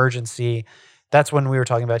of an emergency. That's when we were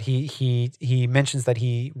talking about he mentions that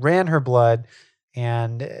he ran her blood,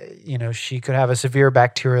 and she could have a severe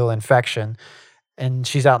bacterial infection, and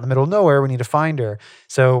she's out in the middle of nowhere. We need to find her.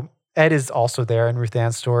 So Ed is also there in Ruth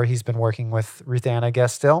Ann's store. He's been working with Ruth Ann, I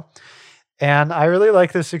guess, still. And I really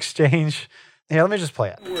like this exchange. Here, let me just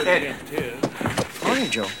play it. Morning,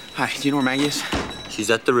 Joe. Hi, do you know where Maggie is? She's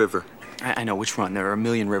at the river. I know which one. There are a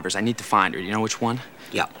million rivers. I need to find her. Do you know which one?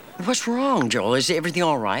 Yeah. What's wrong, Joel? Is everything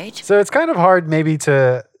all right? So it's kind of hard maybe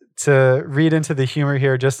to read into the humor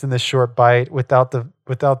here just in this short bite without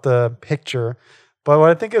the picture. But what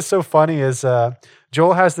I think is so funny is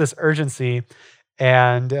Joel has this urgency,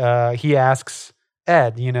 and he asks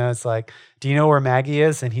Ed, it's like, do you know where Maggie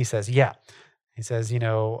is? And he says, yeah. He says,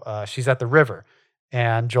 she's at the river.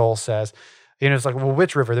 And Joel says, it's like, well,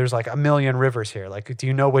 which river? There's like a million rivers here. Like, do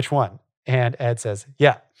you know which one? And Ed says,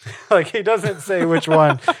 yeah. Like, he doesn't say which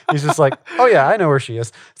one. He's just like, oh, yeah, I know where she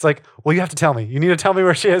is. It's like, well, you have to tell me. You need to tell me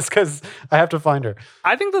where she is because I have to find her.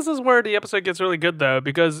 I think this is where the episode gets really good, though,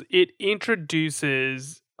 because it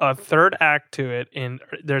introduces a third act to it, and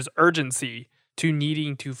there's urgency to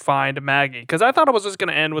needing to find Maggie. Because I thought it was just going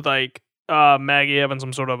to end with, like, Maggie having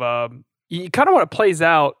some sort of kind of what it plays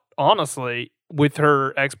out, honestly, with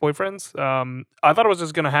her ex-boyfriends. I thought it was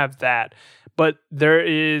just going to have that. But there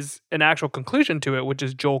is an actual conclusion to it, which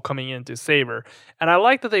is Joel coming in to save her. And I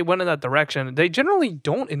like that they went in that direction. They generally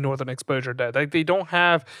don't in Northern Exposure Dead. Like, they don't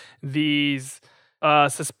have these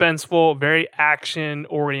suspenseful, very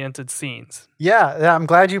action-oriented scenes. Yeah, I'm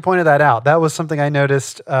glad you pointed that out. That was something I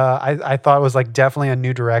noticed. I thought was like definitely a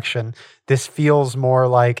new direction. This feels more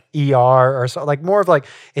like ER or so, like more of like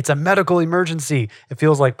it's a medical emergency. It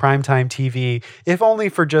feels like primetime TV, if only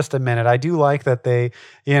for just a minute. I do like that they,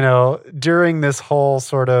 during this whole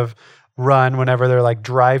sort of run, whenever they're like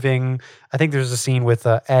driving, I think there's a scene with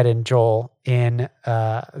Ed and Joel in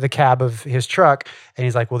the cab of his truck, and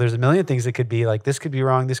he's like, well, there's a million things it could be. Like, this could be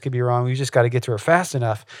wrong, this could be wrong. We just got to get to her fast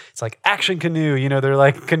enough. It's like action canoe, they're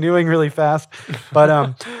like canoeing really fast.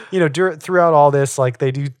 But throughout all this, like,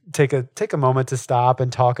 they do take a moment to stop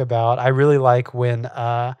and talk about. I really like when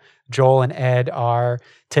Joel and Ed are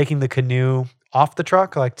taking the canoe off the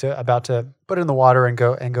truck, like about to put it in the water and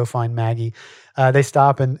go find Maggie. They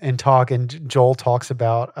stop and talk, and Joel talks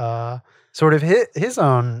about sort of his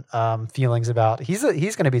own feelings about he's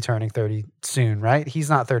going to be turning 30 soon, right? He's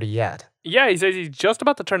not 30 yet. Yeah, he says he's just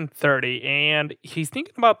about to turn 30, and he's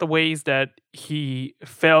thinking about the ways that he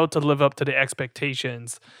failed to live up to the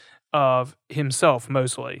expectations of himself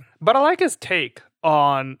mostly. But I like his take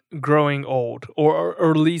on growing old, or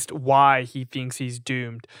at least why he thinks he's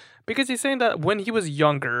doomed. Because he's saying that when he was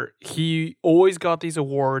younger, he always got these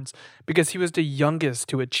awards because he was the youngest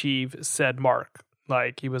to achieve said mark.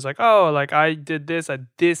 Like, he was like, oh, like, I did this at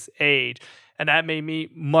this age, and that made me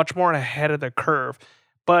much more ahead of the curve.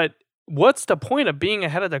 But what's the point of being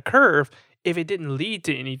ahead of the curve if it didn't lead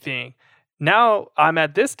to anything? Now I'm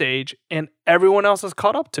at this stage, and everyone else has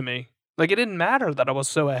caught up to me. Like, it didn't matter that I was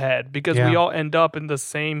so ahead because we all end up in the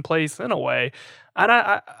same place in a way. And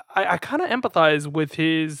I kind of empathize with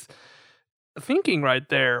his thinking right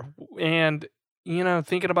there. And,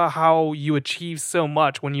 thinking about how you achieved so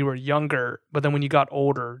much when you were younger, but then when you got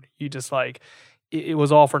older, you just like, it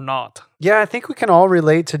was all for naught. Yeah, I think we can all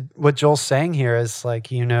relate to what Joel's saying here is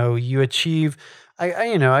like, you achieve,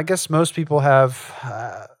 I guess most people have,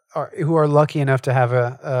 who are lucky enough to have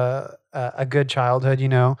a good childhood,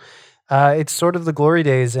 it's sort of the glory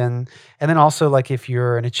days. And then also, like, if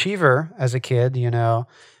you're an achiever as a kid,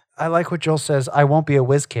 I like what Joel says, I won't be a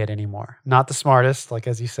whiz kid anymore. Not the smartest, like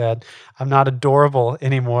as you said. I'm not adorable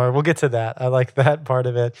anymore. We'll get to that. I like that part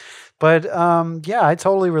of it. But yeah, I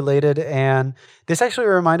totally related. And this actually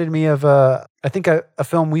reminded me of, I think, a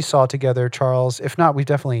film we saw together, Charles. If not, we've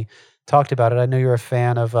definitely talked about it. I know you're a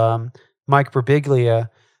fan of Mike Birbiglia,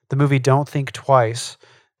 the movie Don't Think Twice.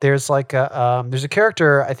 There's like there's a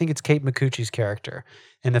character, I think it's Kate Micucci's character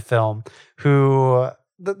in the film, who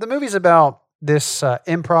the movie's about this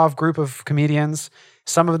improv group of comedians.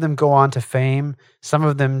 Some of them go on to fame. Some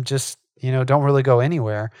of them just, don't really go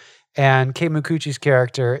anywhere. And Kate Micucci's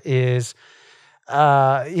character is,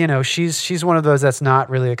 she's one of those that's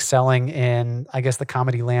not really excelling in, I guess, the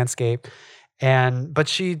comedy landscape.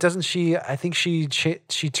 But I think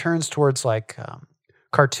she turns towards like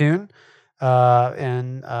cartoon.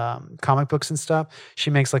 in comic books and stuff. She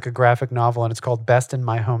makes like a graphic novel, and it's called Best in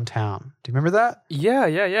My Hometown. Do you remember that?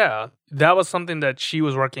 Yeah. That was something that she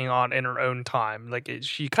was working on in her own time. Like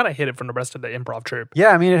she kind of hid it from the rest of the improv troupe. Yeah,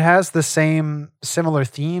 I mean, it has the similar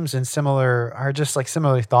themes and similar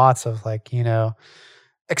thoughts of like,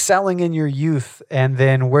 excelling in your youth, and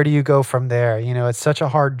then where do you go from there? It's such a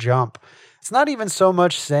hard jump. It's not even so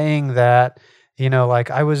much saying that, like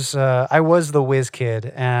I was the whiz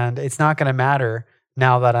kid, and it's not going to matter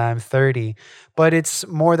now that I'm 30, but it's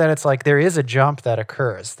more that it's like there is a jump that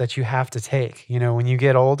occurs that you have to take. When you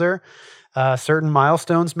get older, certain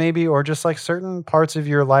milestones maybe, or just like certain parts of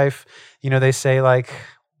your life, they say like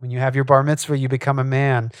when you have your bar mitzvah, you become a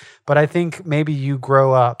man. But I think maybe you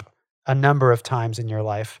grow up a number of times in your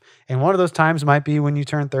life, and one of those times might be when you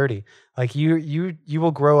turn 30. Like you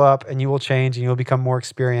will grow up and you will change and you'll become more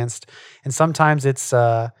experienced. And sometimes it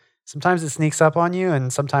sneaks up on you,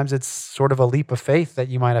 and sometimes it's sort of a leap of faith that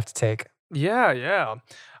you might have to take. Yeah.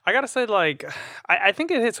 I gotta say, like, I think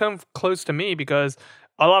it hits home close to me because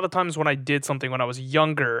a lot of times when I did something when I was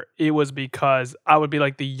younger, it was because I would be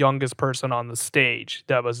like the youngest person on the stage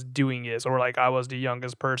that was doing this, or like I was the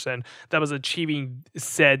youngest person that was achieving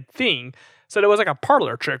said thing. So it was like a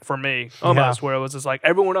parlor trick for me, almost, where it was just like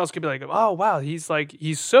everyone else could be like, oh, wow, he's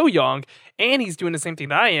so young and he's doing the same thing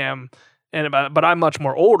that I am. But I'm much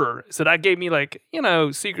more older. So that gave me like,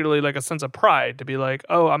 secretly like a sense of pride to be like,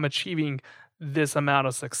 oh, I'm achieving this amount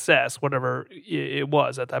of success, whatever it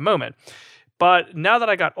was at that moment. But now that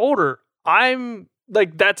I got older, I'm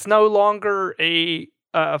like, that's no longer a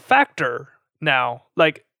factor now.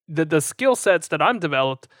 Like the skill sets that I'm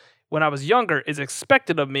developed when I was younger is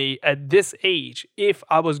expected of me at this age if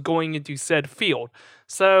I was going into said field.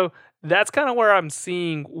 So that's kind of where I'm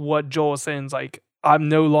seeing what Joel is saying is like, I'm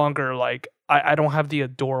no longer like, I don't have the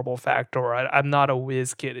adorable factor. I'm not a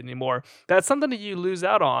whiz kid anymore. That's something that you lose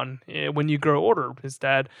out on when you grow older, is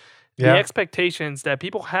that the expectations that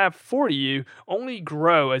people have for you only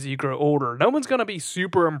grow as you grow older. No one's going to be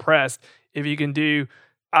super impressed if you can do,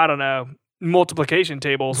 I don't know, multiplication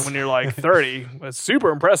tables when you're like 30. It's super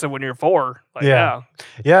impressive when you're 4. Like,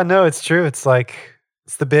 Yeah, no, it's true. It's like,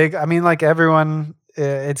 it's the big, I mean, like everyone,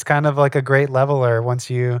 it's kind of like a great leveler once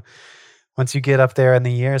you get up there in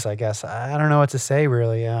the years, I guess. I don't know what to say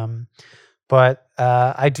really. But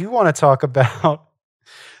I do want to talk about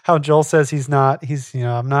how Joel says I'm not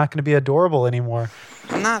going to be adorable anymore.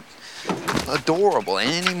 I'm not adorable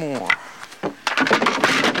anymore.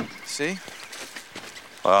 See?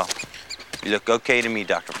 Well, you look okay to me,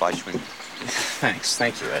 Dr. Fleischman. Thanks.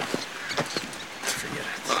 Thank you, Ed. Forget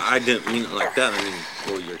it. Well, I didn't mean it like that. I mean,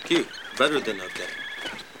 well, you're cute. Better than okay.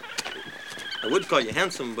 I would call you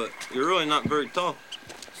handsome, but you're really not very tall.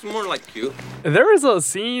 It's more like cute. There is a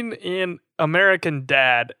scene in American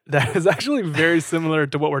Dad that is actually very similar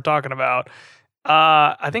to what we're talking about.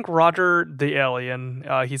 I think Roger the alien,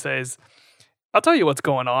 he says, I'll tell you what's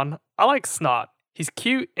going on. I like Snot. He's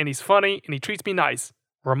cute and he's funny and he treats me nice.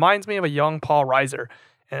 Reminds me of a young Paul Reiser.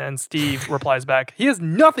 And Steve replies back, he is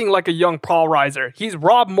nothing like a young Paul Reiser. He's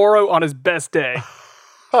Rob Morrow on his best day.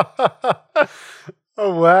 Oh,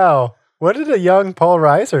 wow. What did a young Paul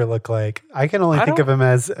Reiser look like? I can only think of him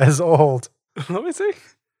as old. Let me see.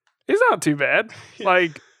 He's not too bad.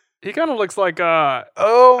 Like, he kind of looks like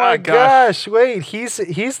oh my gosh. Wait, he's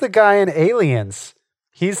the guy in Aliens.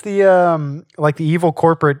 He's the like the evil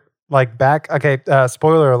corporate like back. Okay,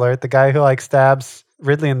 spoiler alert, the guy who like stabs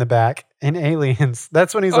Ridley in the back in Aliens.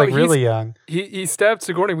 That's when he's like really young. He stabbed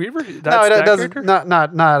Sigourney Weaver? No, it doesn't.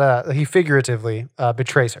 Not. He figuratively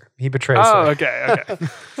betrays her. He betrays her. Oh, okay.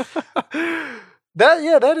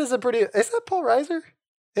 That is a pretty. Is that Paul Reiser?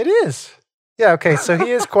 It is. Yeah. Okay. So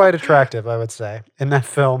he is quite attractive, I would say, in that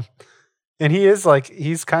film, and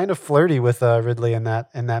he's kind of flirty with Ridley in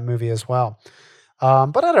that movie as well.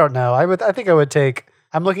 But I don't know. I think I would take.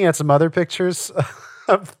 I'm looking at some other pictures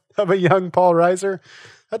of a young Paul Reiser.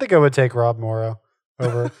 I think I would take Rob Morrow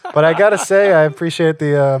over. But I gotta say, I appreciate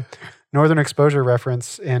the Northern Exposure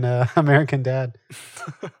reference in American Dad.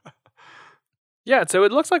 Yeah, so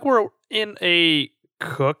it looks like we're in a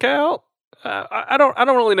cookout. I don't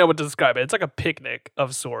really know what to describe it. It's like a picnic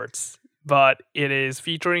of sorts, but it is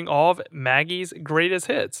featuring all of Maggie's greatest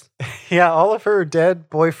hits. Yeah, all of her dead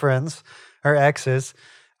boyfriends, her exes.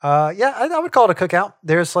 I would call it a cookout.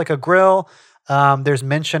 There's like a grill. There's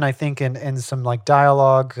mention, I think, in some like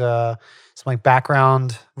dialogue, some like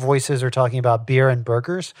background voices are talking about beer and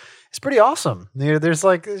burgers. It's pretty awesome. There's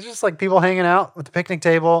just like people hanging out with the picnic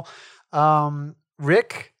table.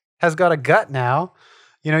 Rick has got a gut now.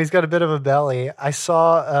 He's got a bit of a belly. I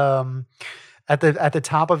saw at the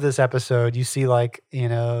top of this episode, you see like,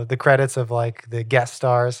 the credits of like the guest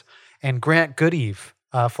stars, and Grant Goodeve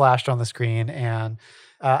flashed on the screen. And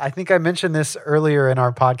I think I mentioned this earlier in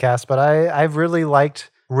our podcast, but I've really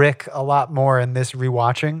liked Rick a lot more in this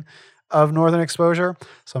rewatching of Northern Exposure.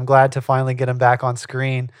 So I'm glad to finally get him back on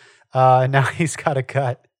screen. Now he's got a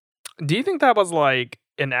gut. Do you think that was like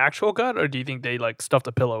an actual gut, or do you think they like stuffed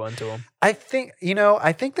a pillow into him? I think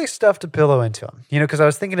they stuffed a pillow into him, because I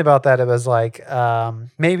was thinking about that. It was like,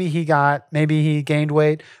 maybe he gained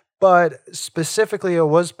weight, but specifically it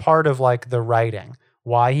was part of like the writing,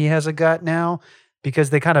 why he has a gut now,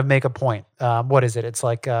 because they kind of make a point. What is it? It's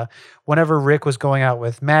like, whenever Rick was going out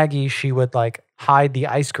with Maggie, she would like hide the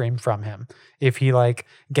ice cream from him if he like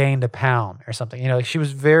gained a pound or something. Like she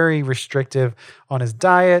was very restrictive on his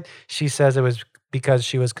diet. She says it was because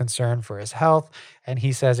she was concerned for his health, and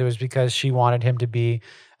he says it was because she wanted him to be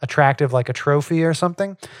attractive like a trophy or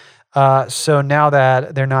something. So now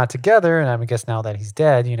that they're not together, and I guess now that he's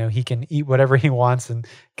dead, he can eat whatever he wants and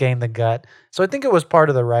gain the gut. So I think it was part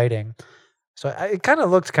of the writing. So it kind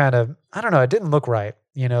of looked I don't know, it didn't look right,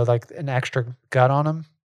 like an extra gut on him.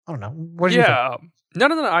 I don't know. What do you think?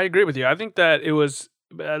 No, I agree with you. I think that it was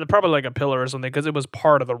probably like a pillar or something, because it was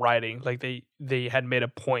part of the writing. Like they had made a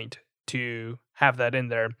point to have that in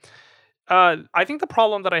there. I think the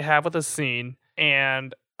problem that I have with this scene,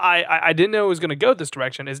 and I didn't know it was going to go this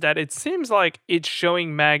direction, is that it seems like it's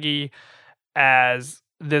showing Maggie as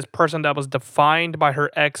this person that was defined by her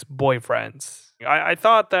ex-boyfriends. I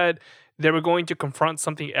thought that they were going to confront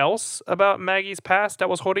something else about Maggie's past that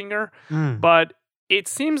was holding her, but it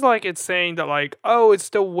seems like it's saying that like, oh, it's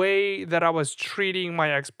the way that I was treating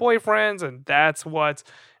my ex-boyfriends, and that's what's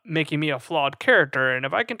making me a flawed character. And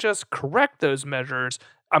if I can just correct those measures,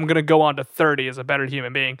 I'm going to go on to 30 as a better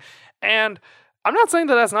human being. And I'm not saying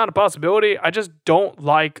that that's not a possibility. I just don't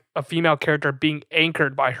like a female character being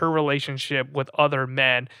anchored by her relationship with other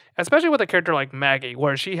men, especially with a character like Maggie,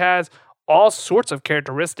 where she has all sorts of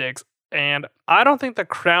characteristics. And I don't think the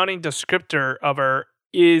crowning descriptor of her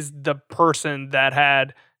is the person that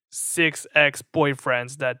had 6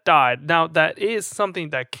 ex-boyfriends that died. Now, that is something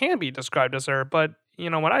that can be described as her, but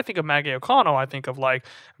when I think of Maggie O'Connell, I think of like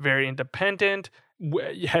very independent,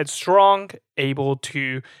 headstrong, able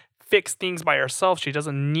to fix things by herself. She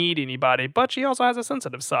doesn't need anybody, but she also has a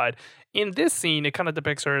sensitive side. In this scene, it kind of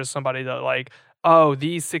depicts her as somebody that like, oh,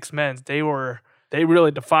 these 6 men, they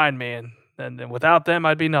really defined me, and without them,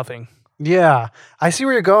 I'd be nothing. Yeah, I see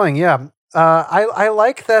where you're going. Yeah. I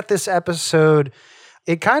like that this episode,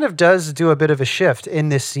 it kind of does do a bit of a shift in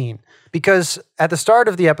this scene, because at the start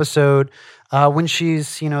of the episode, when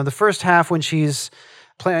she's, the first half, when she's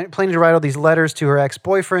planning to write all these letters to her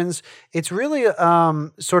ex-boyfriends, it's really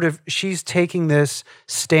sort of, she's taking this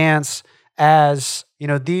stance as,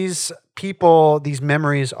 these people, these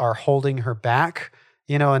memories are holding her back,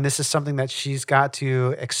 and this is something that she's got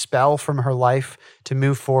to expel from her life to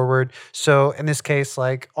move forward. So in this case,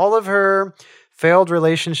 like all of her failed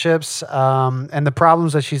relationships and the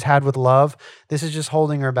problems that she's had with love, this is just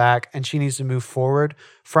holding her back, and she needs to move forward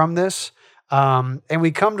from this. And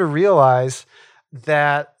we come to realize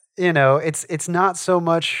that, it's not so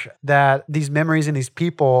much that these memories and these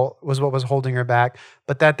people was what was holding her back,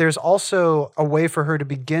 but that there's also a way for her to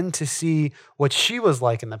begin to see what she was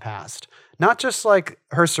like in the past. Not just like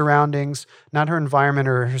her surroundings, not her environment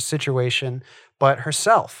or her situation, but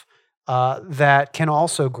herself that can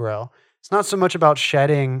also grow. It's not so much about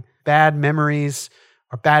shedding bad memories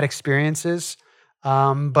or bad experiences,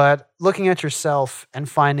 but looking at yourself and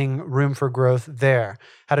finding room for growth there,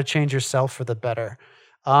 how to change yourself for the better.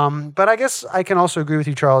 But I guess I can also agree with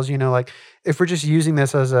you, Charles, like if we're just using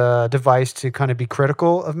this as a device to kind of be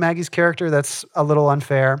critical of Maggie's character, that's a little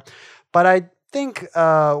unfair. But I think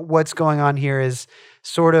what's going on here is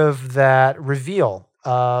sort of that reveal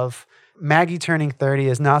of Maggie turning 30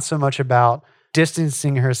 is not so much about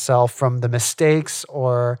distancing herself from the mistakes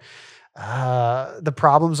or the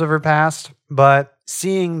problems of her past, but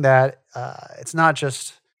seeing that it's not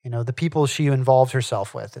just, the people she involved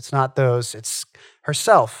herself with. It's not those, it's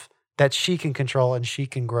herself that she can control and she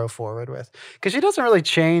can grow forward with. Because she doesn't really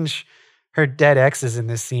change her dead exes in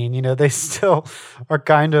this scene. They still are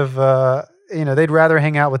kind of, they'd rather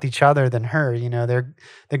hang out with each other than her.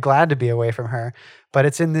 They're glad to be away from her. But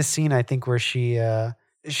it's in this scene, I think, where she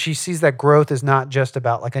sees that growth is not just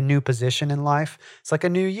about like a new position in life. It's like a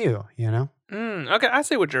new you, Okay, I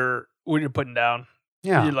see what you're putting down.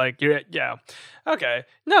 Yeah. Yeah. Okay.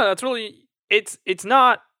 No, that's really, it's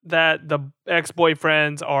not that the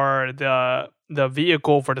ex-boyfriends are the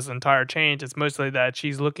vehicle for this entire change. It's mostly that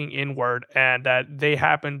she's looking inward, and that they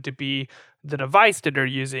happen to be the device that they're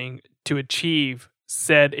using to achieve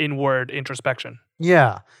said inward introspection.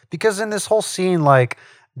 Yeah, because in this whole scene, like,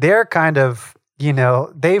 they're kind of,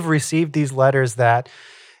 they've received these letters that,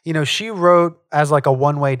 she wrote as like a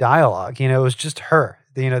one-way dialogue. It was just her.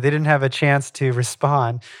 They didn't have a chance to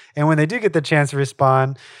respond. And when they do get the chance to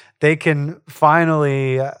respond, they can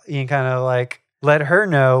finally kind of like let her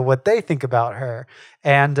know what they think about her.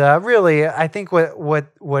 And really, I think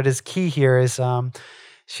what is key here is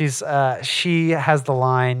she has the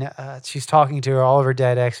line, she's talking to all of her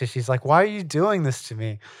dead exes. She's like, why are you doing this to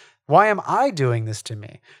me? Why am I doing this to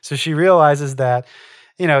me? So she realizes that,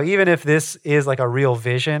 even if this is like a real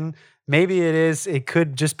vision, maybe it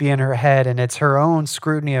could just be in her head, and it's her own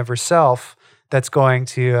scrutiny of herself that's going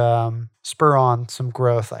to spur on some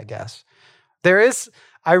growth, I guess. I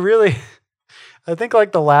think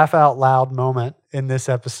like the laugh out loud moment in this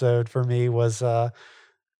episode for me was the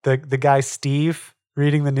guy Steve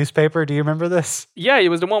reading the newspaper. Do you remember this? Yeah, he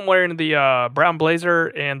was the one wearing the brown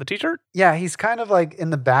blazer and the t-shirt. Yeah, he's kind of like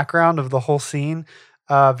in the background of the whole scene.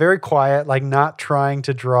 Very quiet, like not trying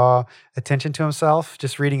to draw attention to himself,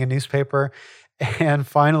 just reading a newspaper. And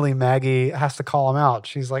finally, Maggie has to call him out.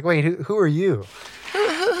 She's like, wait, who are you? Who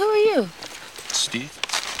are you? Steve?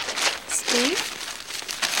 Steve?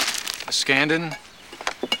 Skandon?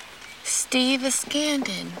 Steve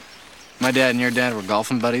Skandon. My dad and your dad were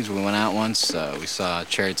golfing buddies. We went out once. We saw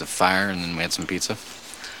Chariots of Fire, and then we had some pizza.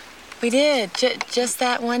 We did. Just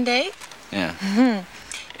that one day? Yeah.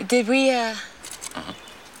 Mm-hmm. Did we,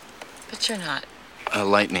 But you're not. A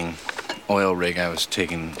Lightning oil rig. I was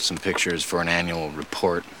taking some pictures for an annual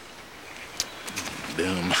report.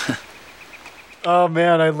 Boom. Oh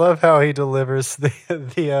man, I love how he delivers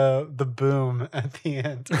the boom at the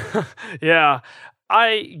end. Yeah.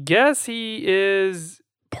 I guess he is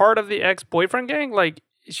part of the ex-boyfriend gang. Like,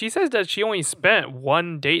 she says that she only spent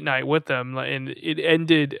one date night with them, and it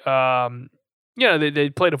ended, they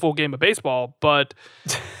played a full game of baseball, but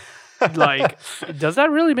like, does that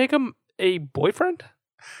really make him a boyfriend?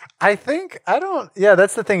 That's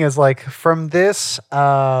the thing is, like, from this,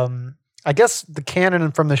 I guess the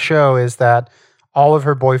canon from the show is that all of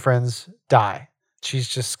her boyfriends die. She's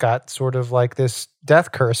just got sort of like this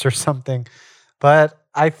death curse or something. But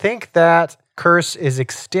I think that curse is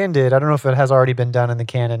extended. I don't know if it has already been done in the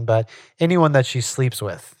canon, but anyone that she sleeps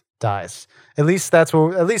with dies. At least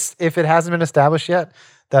if it hasn't been established yet,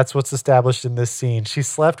 that's what's established in this scene. She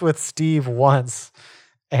slept with Steve once,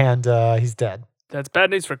 and he's dead. That's bad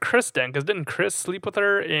news for Chris then, because didn't Chris sleep with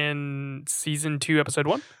her in season 2, episode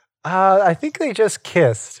 1? I think they just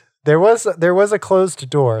kissed. There was a closed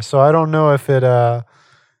door, so I don't know if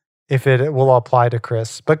it will apply to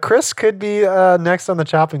Chris. But Chris could be next on the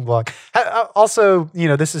chopping block. Also,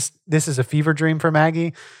 this is a fever dream for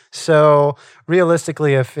Maggie. So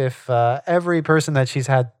realistically, if every person that she's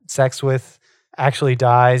had sex with actually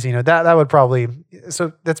dies, that would probably,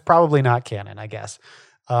 so that's probably not canon, I guess.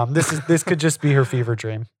 This could just be her fever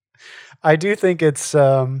dream. I do think it's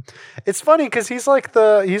funny because he's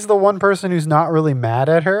the one person who's not really mad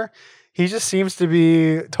at her. He just seems to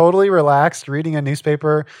be totally relaxed, reading a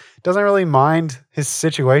newspaper, doesn't really mind his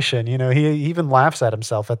situation. He even laughs at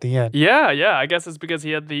himself at the end. Yeah. I guess it's because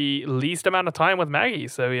he had the least amount of time with Maggie,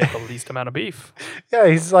 so he had the least amount of beef. Yeah,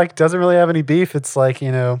 he's like, doesn't really have any beef. It's like,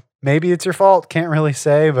 maybe it's your fault. Can't really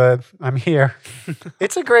say, but I'm here.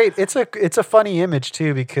 It's a funny image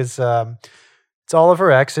too, because it's all of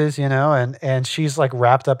her exes, and she's like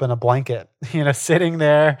wrapped up in a blanket, sitting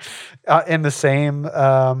there in the same,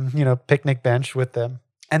 picnic bench with them.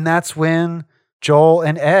 And that's when Joel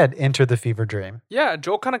and Ed enter the fever dream. Yeah,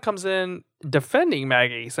 Joel kind of comes in defending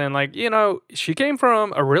Maggie, saying like, she came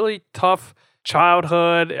from a really tough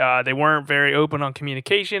childhood. They weren't very open on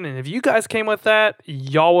communication. And if you guys came with that,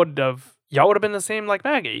 y'all would have been the same like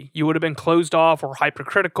Maggie. You would have been closed off or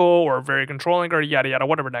hypercritical or very controlling or yada yada,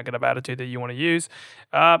 whatever negative attitude that you want to use.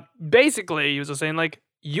 Basically, he was just saying like,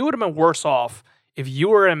 you would have been worse off if you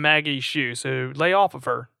were in Maggie's shoes, so lay off of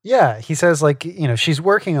her. Yeah, he says like, she's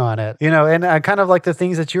working on it, and I kind of like the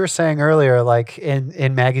things that you were saying earlier, like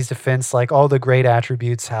in Maggie's defense, like all the great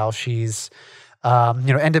attributes, how she's,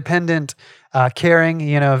 independent, caring,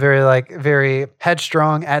 very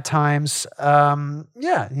headstrong at times.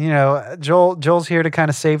 Joel's here to kind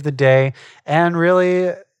of save the day and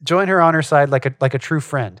really join her on her side like a true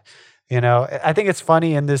friend. I think it's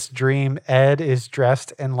funny in this dream, Ed is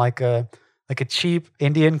dressed in like a cheap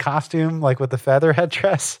Indian costume, like with the feather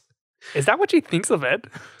headdress. Is that what she thinks of Ed?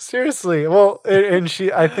 Seriously. Well, and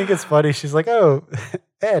I think it's funny. She's like, oh,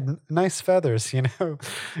 Ed, nice feathers,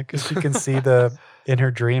 because she can see in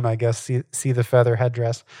her dream, I guess, see the feather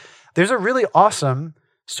headdress. There's a really awesome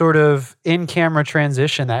sort of in-camera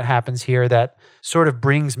transition that happens here that sort of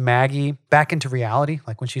brings Maggie back into reality,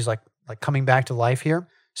 like when she's like coming back to life here.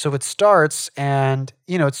 So it starts and,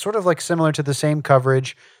 it's sort of like similar to the same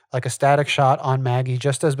coverage, like a static shot on Maggie,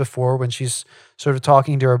 just as before when she's sort of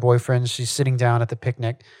talking to her boyfriend. She's sitting down at the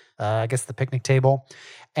picnic, I guess the picnic table.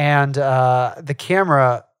 And the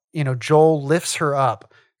camera, Joel lifts her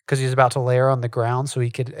up because he's about to lay her on the ground so he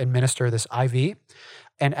could administer this IV.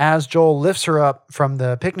 And as Joel lifts her up from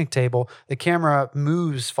the picnic table, the camera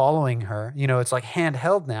moves following her. It's like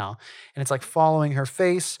handheld now. And it's like following her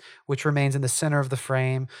face, which remains in the center of the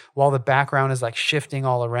frame, while the background is like shifting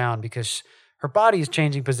all around because her body is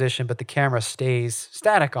changing position, but the camera stays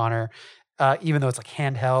static on her. Even though it's like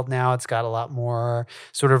handheld now, it's got a lot more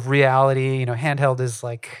sort of reality. Handheld is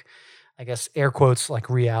like, I guess, air quotes,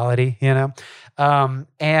 like reality,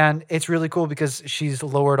 and it's really cool because she's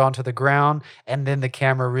lowered onto the ground and then the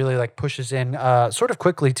camera really like pushes in sort of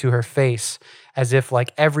quickly to her face as if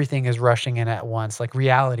like everything is rushing in at once, like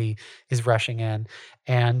reality is rushing in.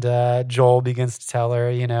 And Joel begins to tell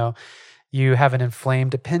her, you have an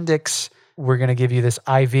inflamed appendix. We're going to give you this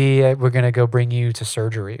IV. We're going to go bring you to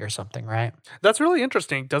surgery or something, right? That's really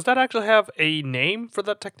interesting. Does that actually have a name for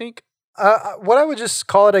that technique? What I would just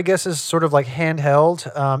call it, I guess, is sort of like handheld.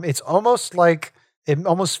 It's almost like, it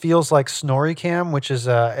almost feels like SnorriCam, which is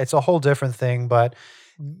it's a whole different thing, but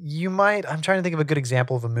I'm trying to think of a good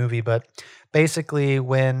example of a movie, but basically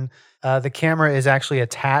when the camera is actually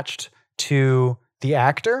attached to the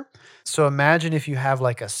actor. So imagine if you have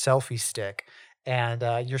like a selfie stick and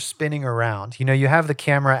you're spinning around. You have the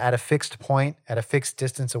camera at a fixed point, at a fixed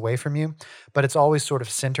distance away from you, but it's always sort of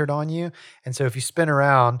centered on you. And so if you spin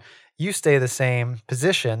around, you stay the same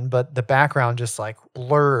position, but the background just like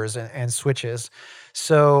blurs and switches.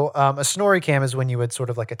 So a SnorriCam is when you would sort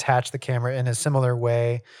of like attach the camera in a similar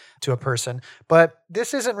way to a person. But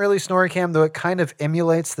this isn't really SnorriCam, though it kind of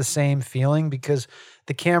emulates the same feeling because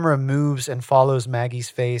the camera moves and follows Maggie's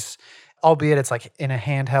face, albeit it's like in a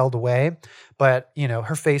handheld way. But,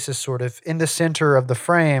 her face is sort of in the center of the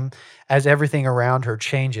frame as everything around her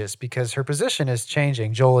changes because her position is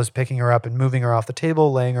changing. Joel is picking her up and moving her off the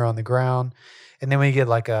table, laying her on the ground. And then we get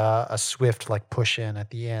like a swift like push in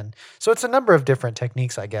at the end. So it's a number of different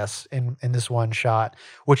techniques, I guess, in this one shot,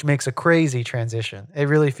 which makes a crazy transition. It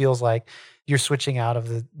really feels like you're switching out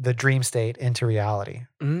of the dream state into reality.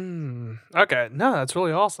 Okay. No, that's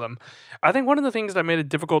really awesome. I think one of the things that made it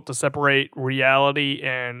difficult to separate reality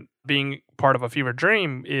and being part of a fever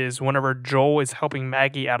dream is whenever Joel is helping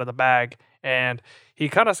Maggie out of the bag and he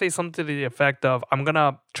kind of says something to the effect of, I'm going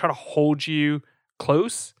to try to hold you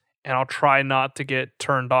close and I'll try not to get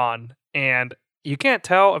turned on. And you can't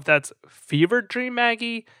tell if that's fever dream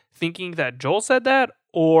Maggie thinking that Joel said that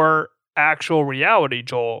or actual reality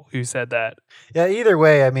Joel who said that. Yeah, either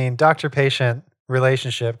way, I mean, doctor-patient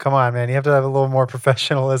relationship. Come on, man. You have to have a little more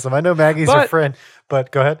professionalism. I know Maggie's your friend,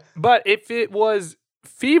 but go ahead. But if it was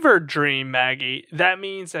fever dream Maggie, that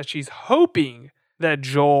means that she's hoping that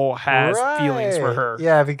Joel has feelings for her.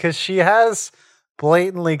 Yeah, because she has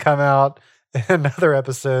blatantly come out in another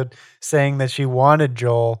episode saying that she wanted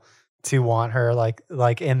Joel to want her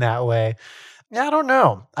like in that way. Yeah, I don't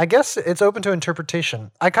know. I guess it's open to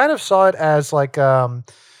interpretation. I kind of saw it as like,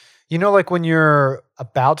 like when you're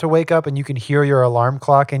about to wake up and you can hear your alarm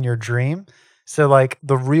clock in your dream. So like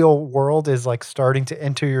the real world is like starting to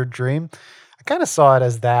enter your dream. I kind of saw it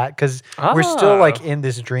as that because we're still like in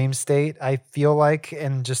this dream state, I feel like,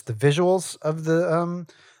 and just the visuals of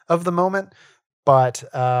the moment. But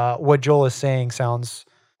what Joel is saying sounds,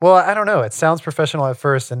 well, I don't know. It sounds professional at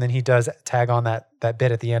first, and then he does tag on that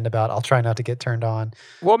bit at the end about I'll try not to get turned on.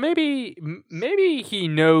 Well, maybe he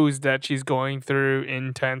knows that she's going through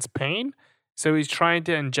intense pain, so he's trying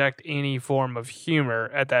to inject any form of humor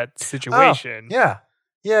at that situation. Oh, yeah.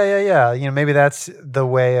 Maybe that's the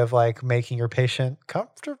way of like making your patient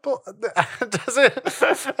comfortable. Does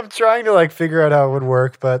it? I'm trying to like figure out how it would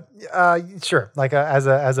work, but sure. Like as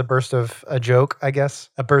a burst of a joke, I guess,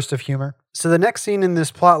 a burst of humor. So the next scene in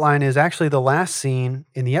this plot line is actually the last scene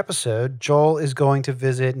in the episode. Joel is going to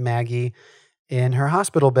visit Maggie in her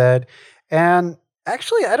hospital bed, and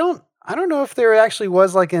actually, I don't know if there actually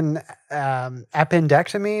was like an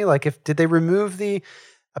appendectomy. Like, did they remove the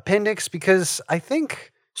appendix? Because I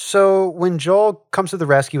think so. When Joel comes to the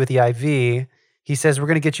rescue with the IV, he says, "We're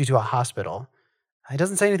going to get you to a hospital." He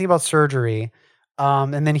doesn't say anything about surgery.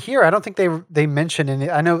 And then here, I don't think they mention it.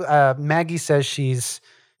 I know Maggie says she's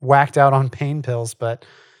whacked out on pain pills, but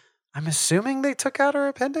I'm assuming they took out her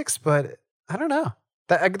appendix, but I don't know.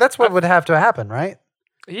 That's what would have to happen, right?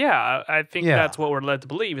 Yeah, I think Yeah. that's what we're led to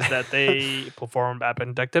believe is that they performed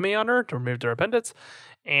appendectomy on her to remove their appendix.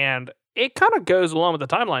 And it kind of goes along with the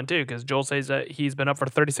timeline, too, because Joel says that he's been up for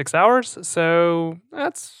 36 hours. So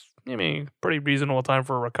that's, pretty reasonable time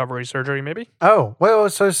for recovery surgery, maybe. Oh, well,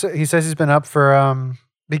 so he says he's been up for,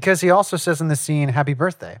 because he also says in the scene, happy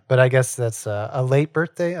birthday. But I guess that's a late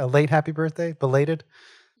birthday, a late happy birthday, belated.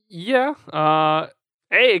 Yeah.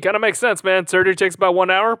 Hey, it kind of makes sense, man. Surgery takes about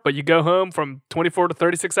 1 hour, but you go home from 24 to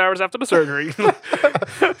 36 hours after the surgery.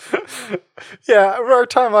 Yeah, our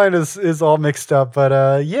timeline is all mixed up,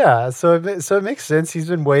 but yeah, so it makes sense. He's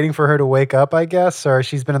been waiting for her to wake up, I guess, or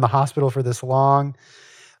she's been in the hospital for this long.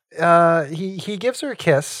 He gives her a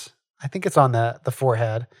kiss. I think it's on the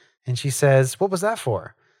forehead, and she says, "What was that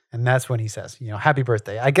for?" And that's when he says, "Happy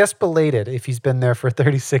birthday." I guess belated if he's been there for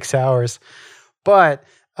 36 hours, but.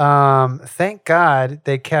 Thank God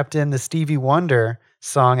they kept in the Stevie Wonder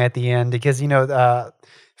song at the end because,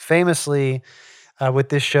 famously with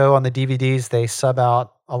this show on the DVDs, they sub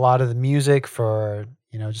out a lot of the music for,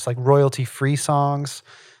 just like royalty free songs,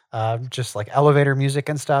 just like elevator music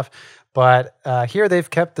and stuff. But here they've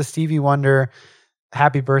kept the Stevie Wonder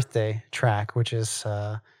Happy Birthday track, which is,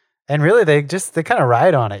 and really they kind of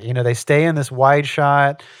ride on it. They stay in this wide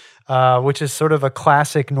shot. Which is sort of a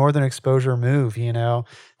classic Northern Exposure move,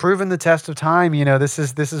 proven the test of time. This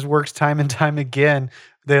is works time and time again.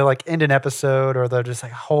 They like end an episode or they'll just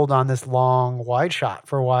like hold on this long wide shot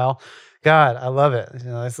for a while. God, I love it.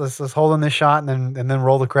 Let's hold on this shot and then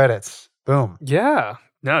roll the credits. Boom. Yeah,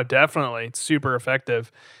 no, definitely. It's super effective.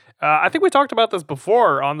 I think we talked about this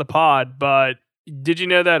before on the pod, but did you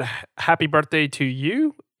know that Happy Birthday to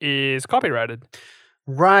You is copyrighted?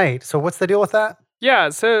 Right. So what's the deal with that? Yeah,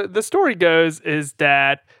 so the story goes is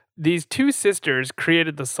that these two sisters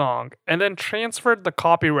created the song and then transferred the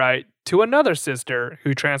copyright to another sister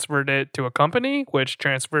who transferred it to a company, which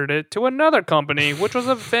transferred it to another company, which was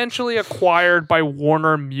eventually acquired by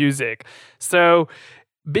Warner Music. So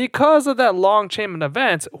because of that long chain of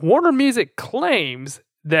events, Warner Music claims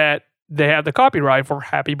that they have the copyright for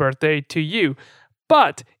Happy Birthday to You.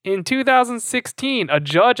 But in 2016, a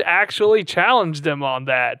judge actually challenged them on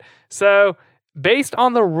that. So based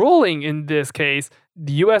on the ruling in this case,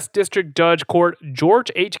 the U.S. District Judge Court George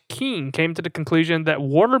H. King came to the conclusion that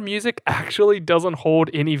Warner Music actually doesn't hold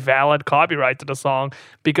any valid copyright to the song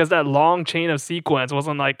because that long chain of sequence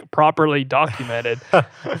wasn't properly documented.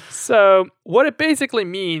 So what it basically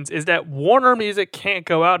means is that Warner Music can't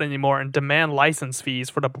go out anymore and demand license fees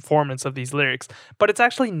for the performance of these lyrics. But it's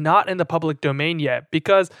actually not in the public domain yet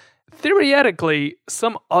because theoretically,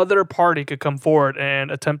 some other party could come forward and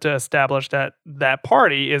attempt to establish that that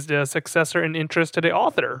party is the successor in interest to the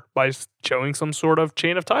author by showing some sort of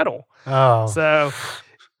chain of title. Oh. So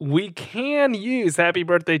we can use Happy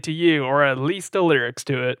Birthday to You, or at least the lyrics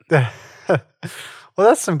to it. Well,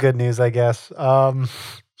 that's some good news, I guess.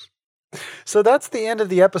 So that's the end of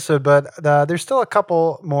the episode, but there's still a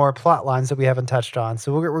couple more plot lines that we haven't touched on.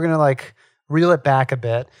 So we're going to reel it back a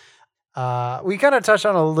bit. We kind of touched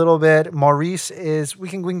on a little bit. Maurice is, we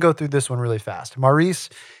can go through this one really fast. Maurice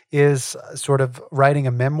is sort of writing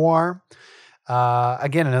a memoir.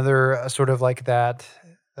 Again, another sort of like that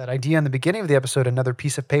idea in the beginning of the episode, another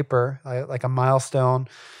piece of paper, like a milestone,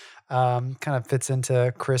 kind of fits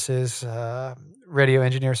into Chris's radio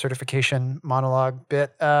engineer certification monologue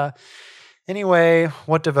bit. Anyway,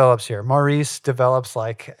 what develops here? Maurice develops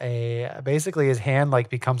basically his hand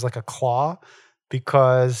becomes like a claw,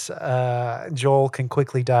 because Joel can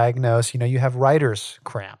quickly diagnose, you have writer's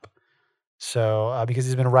cramp. So because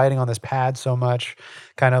he's been writing on this pad so much,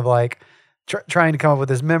 kind of trying to come up with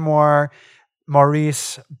his memoir,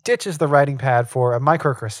 Maurice ditches the writing pad for a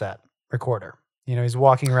microcassette recorder. He's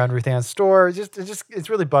walking around Ruth Ann's store. It's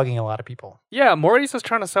really bugging a lot of people. Yeah, Maurice is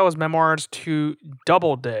trying to sell his memoirs to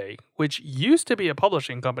Doubleday, which used to be a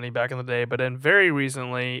publishing company back in the day, but then very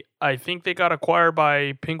recently, I think they got acquired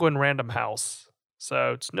by Penguin Random House.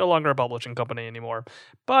 So it's no longer a publishing company anymore.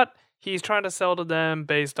 But he's trying to sell to them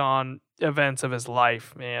based on events of his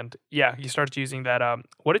life. And yeah, he starts using that,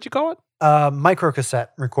 what did you call it? Microcassette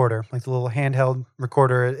recorder, like the little handheld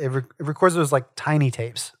recorder. It records those tiny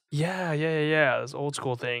tapes. Yeah. Those old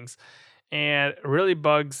school things. And it really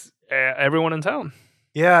bugs everyone in town.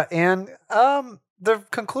 Yeah, and the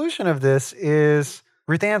conclusion of this is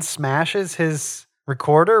Ruth Ann smashes his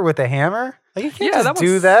recorder with a hammer. You can't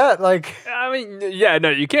do that.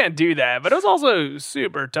 You can't do that. But it was also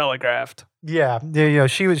super telegraphed. Yeah.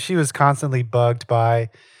 She was constantly bugged by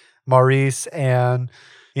Maurice, and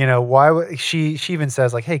why would she even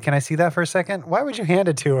says hey, can I see that for a second? Why would you hand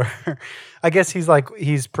it to her? I guess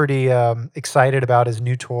he's pretty excited about his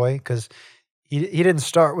new toy because he didn't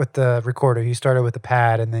start with the recorder. He started with the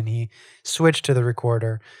pad, and then he switched to the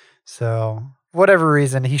recorder. So whatever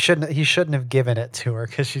reason, he shouldn't have given it to her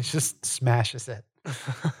because she just smashes it.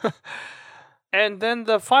 And then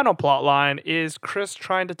the final plot line is Chris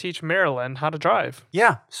trying to teach Marilyn how to drive.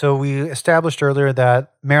 Yeah. So we established earlier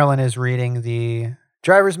that Marilyn is reading the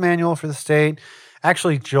driver's manual for the state.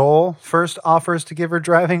 Actually, Joel first offers to give her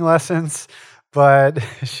driving lessons, but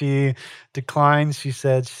she declines. She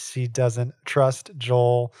said she doesn't trust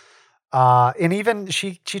Joel. And even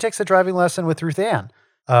she takes a driving lesson with Ruth Ann,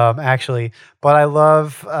 actually. But I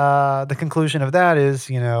love the conclusion of that is,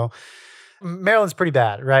 Marilyn's pretty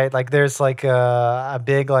bad, right? Like there's like a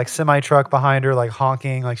big like semi truck behind her, like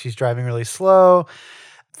honking, like she's driving really slow.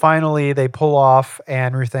 Finally, they pull off,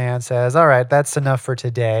 and Ruth Ann says, "All right, that's enough for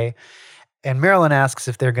today." And Marilyn asks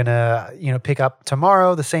if they're gonna, pick up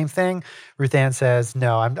tomorrow, the same thing. Ruth Ann says,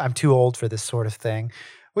 "No, I'm too old for this sort of thing,"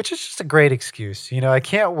 which is just a great excuse. I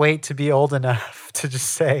can't wait to be old enough to just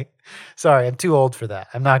say, "Sorry, I'm too old for that.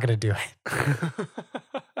 I'm not gonna do it."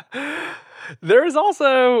 There's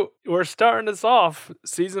also, we're starting this off,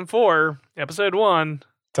 season 4, episode 1.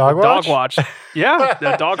 Dog watch. Yeah,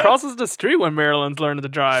 the dog crosses the street when Marilyn's learning to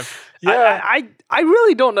drive. Yeah. I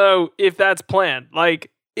really don't know if that's planned.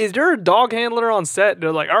 Like, is there a dog handler on set?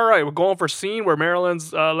 They're like, all right, we're going for a scene where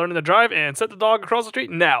Marilyn's learning to drive and set the dog across the street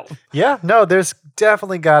now. Yeah, no, there's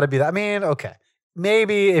definitely got to be that. I mean, okay.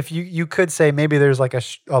 Maybe if you could say maybe there's like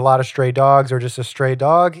a lot of stray dogs or just a stray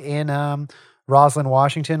dog in Roslyn,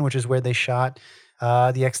 Washington, which is where they shot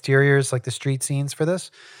the exteriors, like the street scenes for this.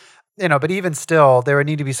 But even still, there would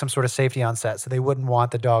need to be some sort of safety on set. So they wouldn't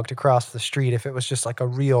want the dog to cross the street if it was just like a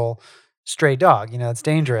real stray dog. It's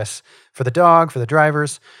dangerous for the dog, for the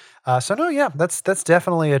drivers. So no, yeah, that's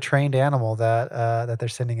definitely a trained animal that they're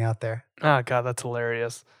sending out there. Oh, God, that's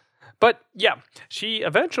hilarious. But yeah, she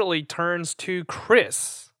eventually turns to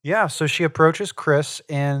Chris. Yeah, so she approaches Chris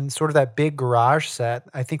in sort of that big garage set.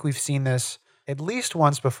 I think we've seen this at least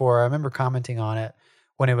once before. I remember commenting on it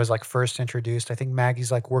when it was like first introduced. I think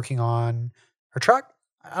Maggie's like working on her truck.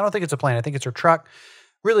 I don't think it's a plane. I think it's her truck.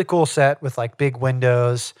 Really cool set with like big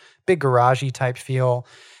windows, big garagey type feel.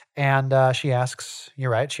 And she asks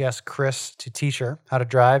Chris to teach her how to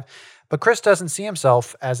drive. But Chris doesn't see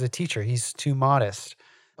himself as a teacher. He's too modest.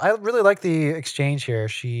 I really like the exchange here.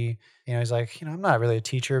 He's like, I'm not really a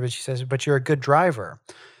teacher, but she says, but you're a good driver.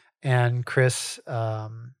 And Chris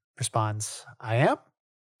responds, I am.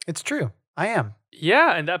 It's true. I am.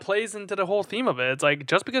 Yeah, and that plays into the whole theme of it. It's like,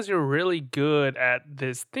 just because you're really good at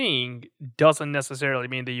this thing doesn't necessarily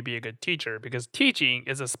mean that you'd be a good teacher, because teaching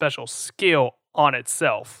is a special skill on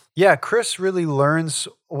itself. Yeah, Chris really learns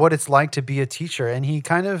what it's like to be a teacher, and he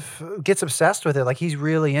kind of gets obsessed with it. Like, he's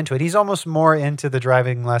really into it. He's almost more into the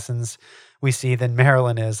driving lessons we see than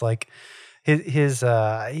Marilyn is. Like,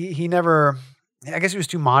 he never, I guess he was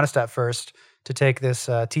too modest at first to take this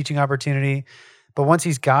teaching opportunity. But once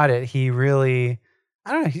he's got it, he really,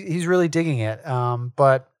 I don't know, he's really digging it.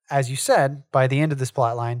 But as you said, by the end of this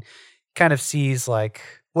plot line, he kind of sees like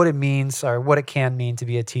what it means or what it can mean to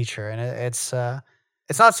be a teacher. And it's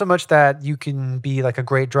not so much that you can be like a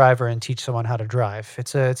great driver and teach someone how to drive.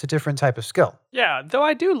 It's a different type of skill. Yeah, though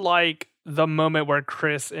I do like the moment where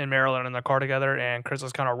Chris and Marilyn are in the car together and Chris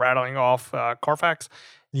is kind of rattling off Carfax.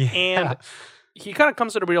 Yeah. And he kind of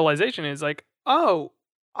comes to the realization is like, oh,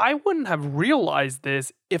 I wouldn't have realized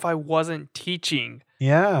this if I wasn't teaching.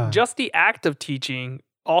 Yeah. Just the act of teaching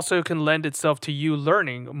also can lend itself to you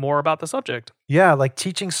learning more about the subject. Yeah, like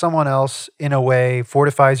teaching someone else in a way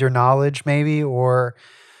fortifies your knowledge maybe, or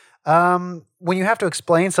when you have to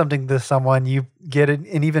explain something to someone, you get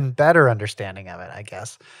an even better understanding of it, I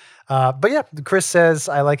guess. But yeah, Chris says,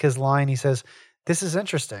 I like his line. He says, this is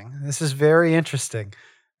interesting. This is very interesting.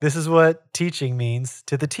 This is what teaching means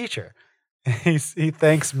to the teacher. He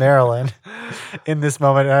thanks Marilyn in this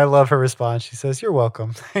moment, and I love her response. She says, "You're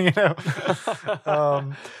welcome."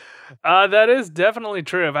 That is definitely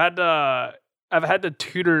true. I've had to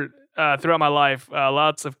tutor throughout my life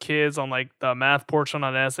lots of kids on like the math portion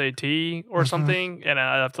on SAT or something, and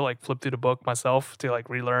I have to like flip through the book myself to like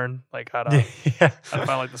relearn like how to find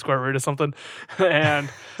like the square root or something. And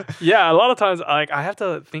yeah, a lot of times like I have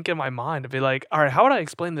to think in my mind to be like, all right, how would I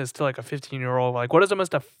explain this to like a 15-year-old? Like, what is the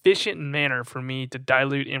most efficient manner for me to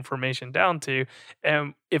dilute information down to?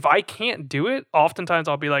 And if I can't do it, oftentimes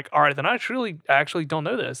I'll be like, all right, then I actually don't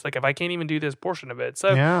know this. Like if I can't even do this portion of it.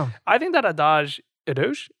 So I think that adage.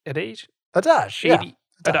 Adage.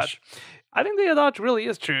 I think the adage really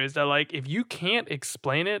is true. Is that like if you can't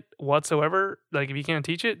explain it whatsoever, like if you can't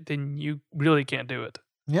teach it, then you really can't do it.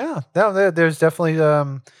 Yeah, no, there's definitely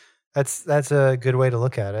that's a good way to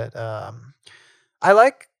look at it. I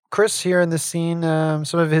like Chris here in this scene.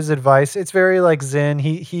 Some of his advice. It's very like Zen.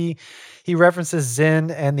 He references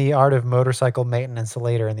Zen and the art of motorcycle maintenance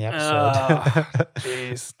later in the episode.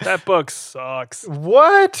 Jeez, that book sucks.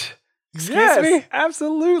 What? Excuse me?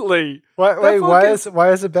 Absolutely. Why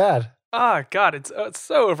is it bad? Ah, God, it's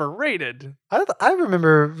so overrated. I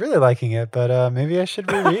remember really liking it, but maybe I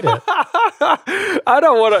should reread it. I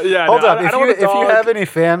don't want to. Yeah, hold up. If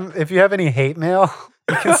If you have any hate mail,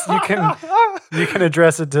 you can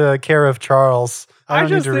address it to care of Charles. I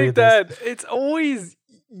just think that it's always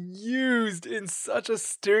used in such a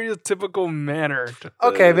stereotypical manner.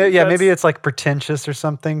 Okay, maybe it's like pretentious or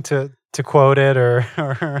something to quote it, or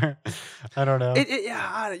I don't know.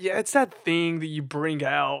 It's that thing that you bring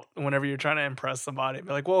out whenever you're trying to impress somebody.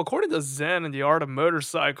 Be like, well, according to Zen and the art of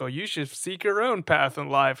motorcycle, you should seek your own path in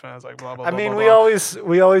life. And I was like, blah blah. I mean, blah,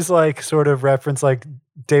 we blah. always like sort of reference like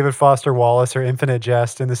David Foster Wallace or Infinite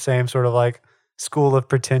Jest in the same sort of like school of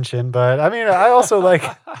pretension. But I mean, I also like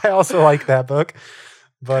that book.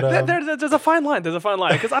 But there's a fine line. There's a fine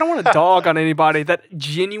line because I don't want to dog on anybody that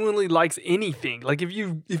genuinely likes anything. Like if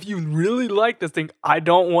you really like this thing, I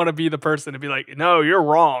don't want to be the person to be like, no, you're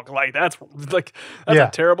wrong. Like that's a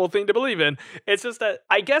terrible thing to believe in. It's just that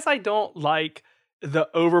I guess I don't like the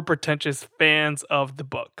over pretentious fans of the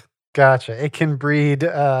book. Gotcha. It can breed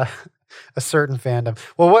a certain fandom.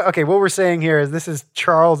 Well, what we're saying here is this is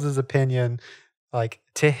Charles's opinion. Like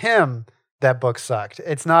to him, that book sucked.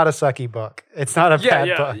 It's not a sucky book. It's not a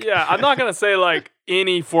bad book. Yeah, I'm not going to say like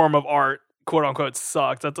any form of art, quote unquote,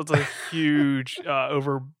 sucks. That's a huge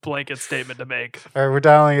over blanket statement to make. All right, we're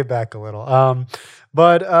dialing it back a little.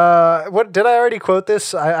 But what did I already quote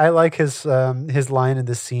this? I like his line in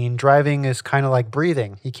the scene. Driving is kind of like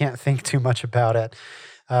breathing. You can't think too much about it.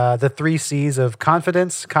 The 3 C's of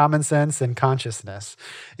confidence, common sense, and consciousness.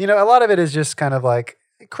 You know, a lot of it is just kind of like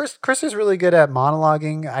Chris is really good at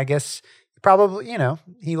monologuing. I guess probably, you know,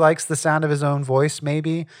 he likes the sound of his own voice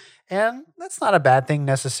maybe. And that's not a bad thing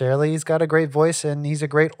necessarily. He's got a great voice and he's a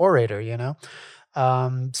great orator, you know.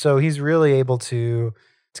 So he's really able to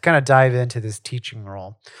kind of dive into this teaching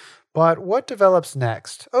role. But what develops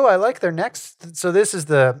next? Oh, I like their next. So this is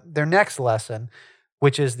their next lesson,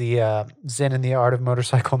 which is the Zen and the Art of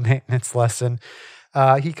Motorcycle Maintenance lesson.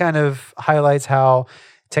 He kind of highlights how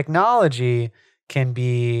technology can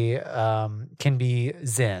be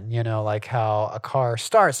Zen, you know, like how a car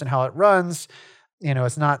starts and how it runs. You know,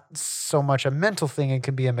 it's not so much a mental thing. It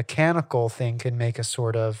can be a mechanical thing, can make a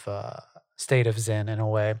sort of state of Zen in a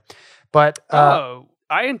way. But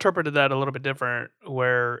I interpreted that a little bit different,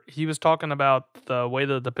 where he was talking about the way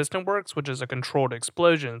that the piston works, which is a controlled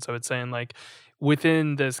explosion. So it's saying like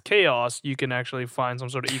within this chaos, you can actually find some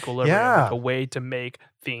sort of equilibrium, like a way to make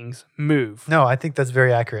things move. No, I think that's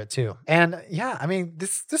very accurate too. And yeah, I mean,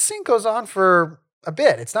 this scene goes on for a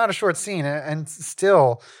bit. It's not a short scene, and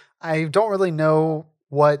still, I don't really know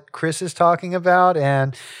what Chris is talking about,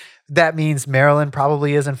 and that means Marilyn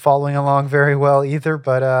probably isn't following along very well either.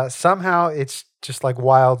 But somehow it's just like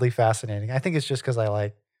wildly fascinating. I think it's just because I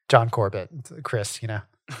like John Corbett, Chris, you know.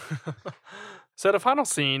 So the final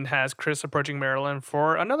scene has Chris approaching Marilyn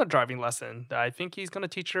for another driving lesson. I think he's going to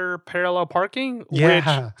teach her parallel parking, which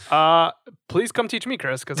please come teach me,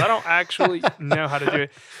 Chris, because I don't actually know how to do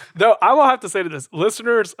it. Though I will have to say to this,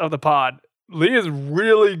 listeners of the pod, Lee is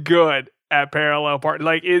really good at parallel parking.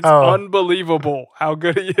 Like, it's unbelievable how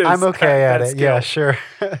good he is. I'm okay at it. skill. Yeah, sure.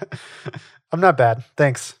 I'm not bad.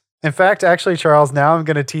 Thanks. In fact, actually, Charles, now I'm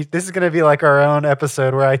going to teach. This is going to be like our own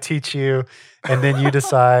episode where I teach you, and then you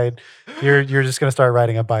decide you're just going to start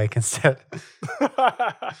riding a bike instead.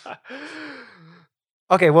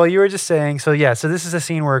 Okay, well, you were just saying. So this is a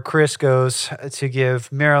scene where Chris goes to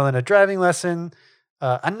give Marilyn a driving lesson.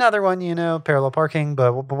 Another one, you know, parallel parking.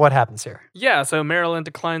 But what happens here? Yeah, so Marilyn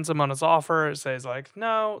declines him on his offer. Says like,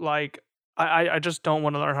 no, like I just don't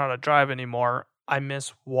want to learn how to drive anymore. I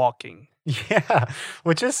miss walking. Yeah,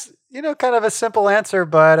 which is, you know, kind of a simple answer,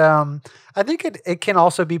 but I think it can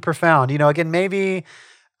also be profound. You know, again, maybe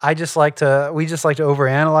we just like to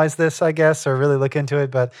overanalyze this, I guess, or really look into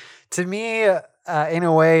it. But to me, in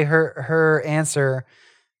a way, her answer,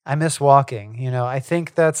 I miss walking. You know, I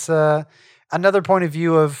think that's another point of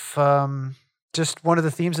view of just one of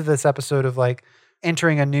the themes of this episode of like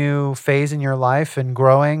entering a new phase in your life and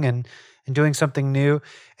growing and doing something new.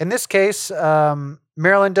 In this case,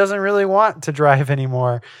 Marilyn doesn't really want to drive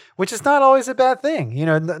anymore, which is not always a bad thing. You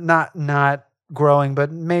know, not growing, but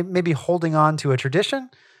maybe holding on to a tradition.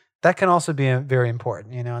 That can also be very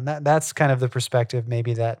important, you know, and that's kind of the perspective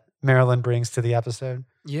maybe that Marilyn brings to the episode.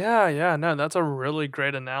 Yeah, no, that's a really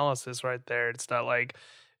great analysis right there. It's not like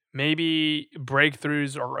maybe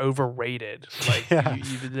breakthroughs are overrated. Like, Yeah.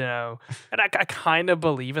 you know, and I kind of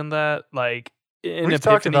believe in that. Like, in We've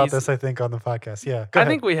talked about epiphanies, this, I think, on the podcast. Yeah. Go I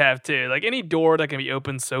ahead. think we have too. Like, any door that can be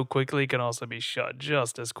opened so quickly can also be shut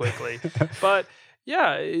just as quickly. But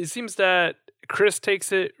yeah, it seems that Chris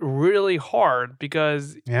takes it really hard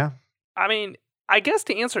because, Yeah. I mean, I guess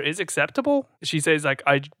the answer is acceptable. She says, like,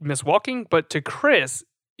 I miss walking, but to Chris,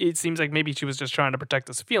 it seems like maybe she was just trying to protect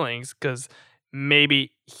his feelings because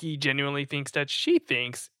maybe he genuinely thinks that she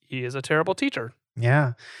thinks he is a terrible teacher.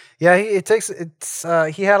 Yeah. Yeah.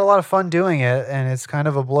 He had a lot of fun doing it, and it's kind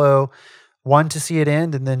of a blow, one, to see it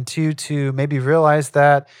end, and then two, to maybe realize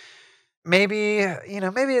that maybe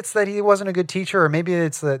it's that he wasn't a good teacher, or maybe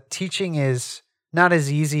it's that teaching is not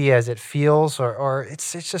as easy as it feels, or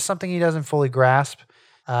it's just something he doesn't fully grasp.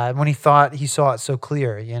 When he thought he saw it so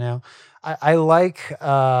clear, I like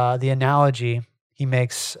the analogy he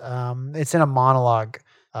makes. It's in a monologue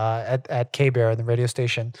at K-Bear, the radio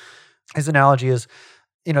station. His analogy is,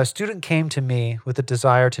 a student came to me with a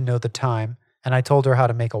desire to know the time, and I told her how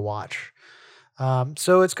to make a watch.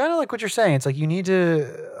 So it's kind of like what you're saying. It's like you need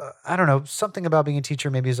to, I don't know, something about being a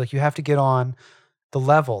teacher maybe is like you have to get on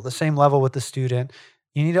the same level with the student.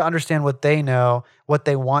 You need to understand what they know, what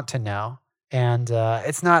they want to know. And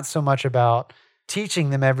it's not so much about teaching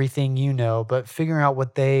them everything you know, but figuring out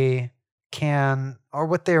what they can or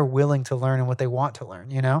what they're willing to learn and what they want to learn,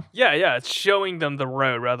 Yeah, it's showing them the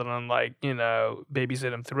road rather than like,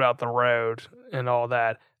 babysit them throughout the road and all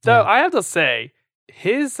that. So Yeah. I have to say,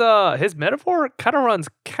 his metaphor kind of runs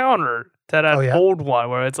counter to that Oh, yeah? old one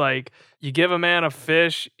where it's like you give a man a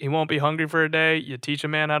fish, he won't be hungry for a day. You teach a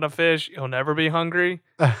man how to fish, he'll never be hungry.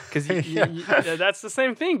 Because Yeah. that's the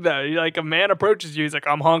same thing though. Like a man approaches you, he's like,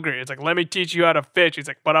 I'm hungry. It's like, let me teach you how to fish. He's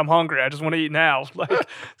like, but I'm hungry. I just want to eat now. Like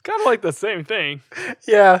it's kind of like the same thing.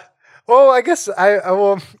 Yeah. Well, I guess I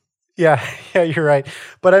will. Yeah, you're right.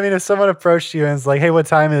 But I mean, if someone approached you and is like, "Hey, what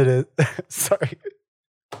time it is?" Sorry.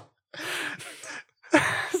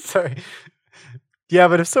 Sorry. Yeah,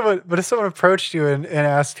 but if someone approached you and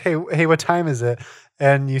asked, "Hey, what time is it?"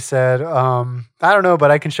 and you said, "I don't know,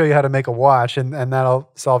 but I can show you how to make a watch, and that'll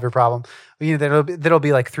solve your problem." That'll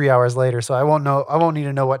be like 3 hours later, so I won't need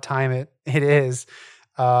to know what time it is.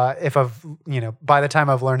 If I've, by the time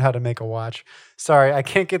I've learned how to make a watch. Sorry, I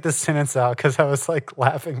can't get this sentence out because I was like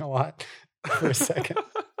laughing a lot for a second.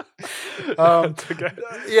 It's okay.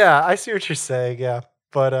 Yeah, I see what you're saying. Yeah,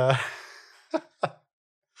 but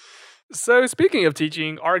So speaking of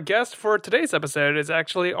teaching, our guest for today's episode is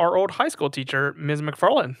actually our old high school teacher, Ms.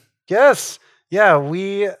 McFarland. yes, yeah,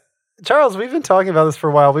 Charles, we've been talking about this for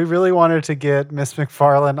a while. We really wanted to get Miss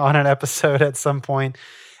McFarland on an episode at some point.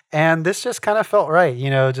 And this just kind of felt right,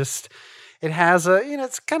 just it has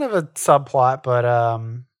it's kind of a subplot, but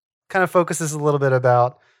kind of focuses a little bit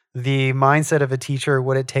about the mindset of a teacher,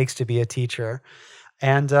 what it takes to be a teacher.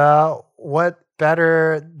 And what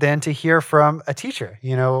better than to hear from a teacher,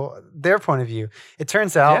 their point of view. It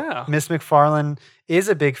turns out Miss McFarland is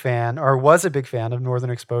a big fan or was a big fan of Northern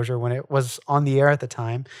Exposure when it was on the air at the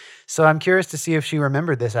time. So I'm curious to see if she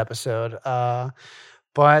remembered this episode.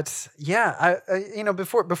 But yeah,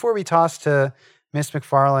 before we toss to Miss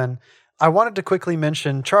McFarland, I wanted to quickly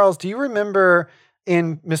mention, Charles, do you remember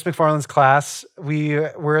in Miss McFarland's class, we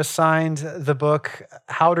were assigned the book,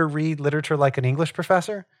 How to Read Literature Like an English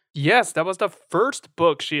Professor? Yes, that was the first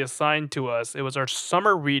book she assigned to us. It was our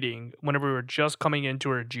summer reading whenever we were just coming into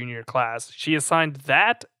her junior class. She assigned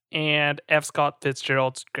that and F. Scott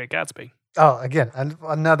Fitzgerald's Great Gatsby. Oh, again,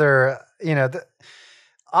 another,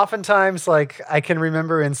 oftentimes, like, I can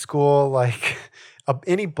remember in school, like,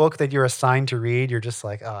 any book that you're assigned to read, you're just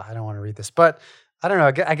like, oh, I don't want to read this. But I don't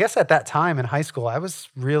know. I guess at that time in high school, I was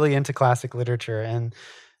really into classic literature. And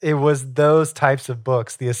it was those types of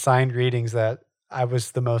books, the assigned readings, that I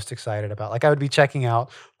was the most excited about. Like, I would be checking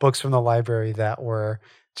out books from the library that were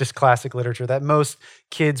just classic literature that most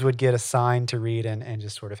kids would get assigned to read and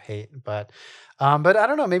just sort of hate. But I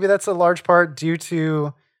don't know, maybe that's a large part due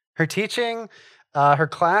to her teaching, her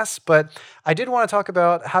class. But I did want to talk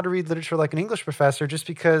about How to Read Literature Like an English Professor, just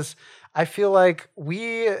because I feel like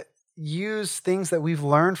we use things that we've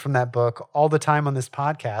learned from that book all the time on this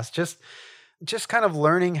podcast. Just kind of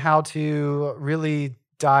learning how to really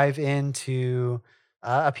dive into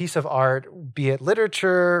a piece of art, be it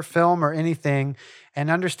literature, film, or anything,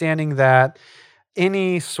 and understanding that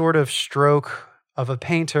any sort of stroke of a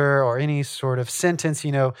painter or any sort of sentence,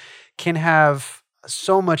 can have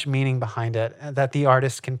so much meaning behind it that the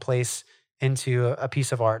artist can place into a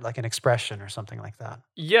piece of art, like an expression or something like that.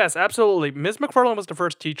 Yes, absolutely. Ms. McFarlane was the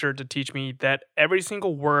first teacher to teach me that every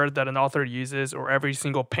single word that an author uses or every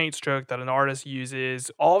single paint stroke that an artist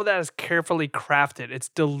uses, all of that is carefully crafted. It's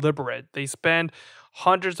deliberate. They spend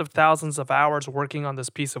hundreds of thousands of hours working on this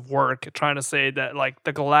piece of work, trying to say that like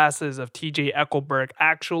the glasses of TJ Eckelberg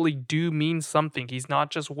actually do mean something. He's not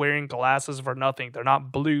just wearing glasses for nothing. They're not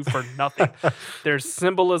blue for nothing. There's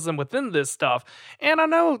symbolism within this stuff. And I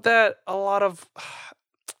know that a lot of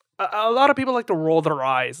people like to roll their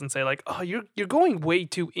eyes and say like, "Oh, you're going way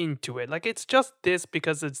too into it. Like it's just this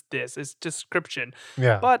because it's this. It's description."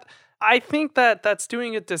 Yeah. But I think that that's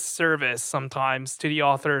doing a disservice sometimes to the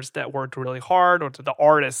authors that worked really hard or to the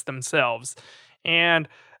artists themselves. And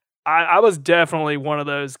I was definitely one of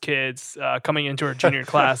those kids coming into her junior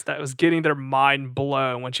class that was getting their mind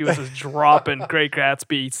blown when she was just dropping Great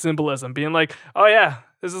Gatsby symbolism, being like, "Oh yeah,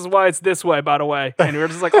 this is why it's this way, by the way." And we were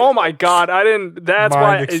just like, "Oh my God, that's Mind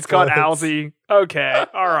why it's got explodes. Alzy." Okay,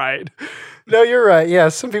 all right. No, you're right. Yeah,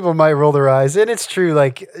 some people might roll their eyes, and it's true.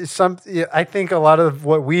 Like I think a lot of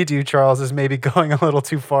what we do, Charles, is maybe going a little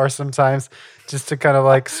too far sometimes, just to kind of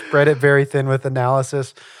like spread it very thin with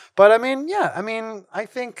analysis. But I mean, I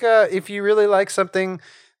think if you really like something,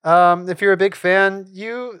 if you're a big fan,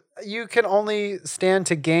 you can only stand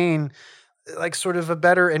to gain like sort of a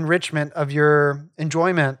better enrichment of your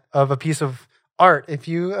enjoyment of a piece of art if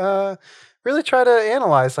you really try to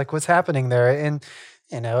analyze like what's happening there. And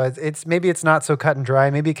it's maybe it's not so cut and dry.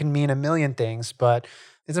 Maybe it can mean a million things, but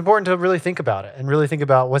it's important to really think about it and really think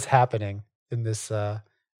about what's happening in this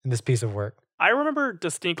piece of work. I remember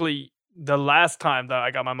distinctly the last time that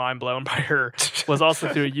I got my mind blown by her was also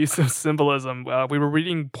through a use of symbolism. We were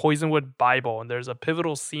reading Poisonwood Bible, and there's a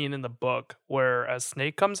pivotal scene in the book where a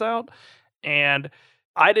snake comes out, and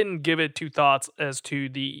I didn't give it two thoughts as to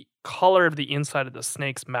the color of the inside of the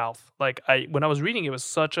snake's mouth. Like when I was reading, it was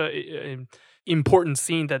such a important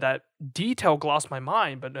scene that detail glossed my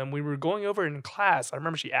mind. But when we were going over it in class, I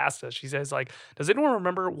remember she asked us, she says like, "Does anyone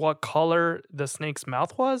remember what color the snake's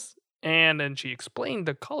mouth was?" And then she explained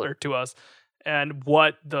the color to us and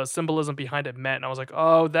what the symbolism behind it meant. And I was like,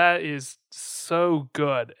 "Oh, that is so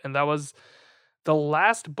good." And that was the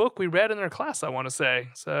last book we read in our class, I want to say.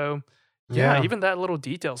 So yeah, even that little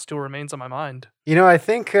detail still remains on my mind. I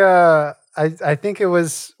think I think it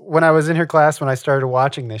was when I was in her class when I started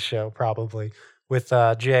watching this show, probably with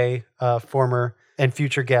Jay, former and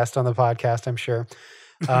future guest on the podcast, I'm sure.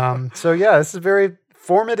 So yeah, this is very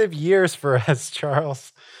formative years for us,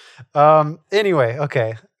 Charles. Anyway,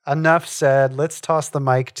 okay, enough said. Let's toss the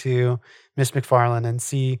mic to Miss McFarlane and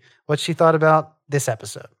see what she thought about this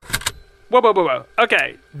episode. Whoa.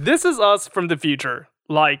 Okay, this is us from the future,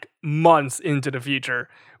 like months into the future.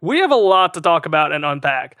 We have a lot to talk about and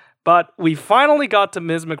unpack, but we finally got to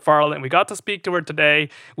Ms. McFarlane. We got to speak to her today.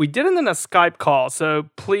 We did it in a Skype call, so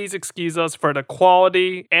please excuse us for the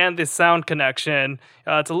quality and the sound connection.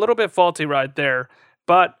 It's a little bit faulty right there,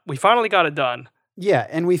 but we finally got it done. Yeah,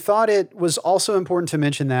 and we thought it was also important to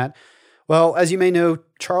mention that, well, as you may know,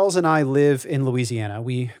 Charles and I live in Louisiana.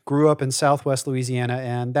 We grew up in Southwest Louisiana,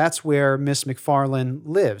 and that's where Miss McFarlane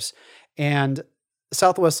lives. And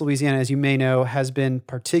Southwest Louisiana, as you may know, has been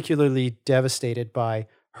particularly devastated by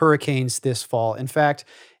hurricanes this fall. In fact,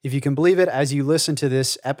 if you can believe it, as you listen to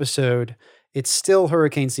this episode, it's still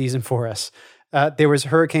hurricane season for us. There was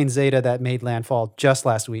Hurricane Zeta that made landfall just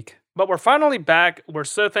last week. But we're finally back. We're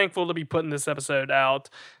so thankful to be putting this episode out.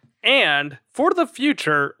 And for the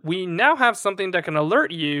future, we now have something that can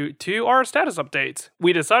alert you to our status updates.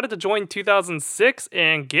 We decided to join 2006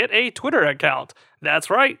 and get a Twitter account. That's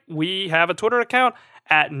right, we have a Twitter account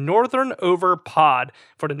at Northern Over Pod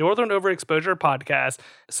for the Northern Overexposure podcast.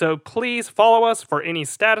 So please follow us for any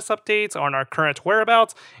status updates on our current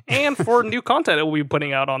whereabouts and for new content that we'll be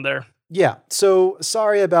putting out on there. Yeah, so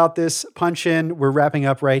sorry about this punch-in. We're wrapping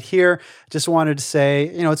up right here. Just wanted to say,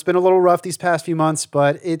 it's been a little rough these past few months,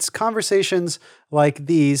 but it's conversations like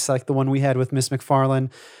these, like the one we had with Miss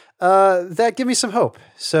McFarlane, that give me some hope.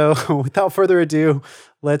 So without further ado,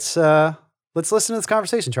 let's listen to this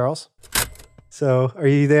conversation, Charles. So are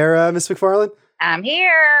you there, Miss McFarlane? I'm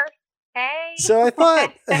here. Hey. So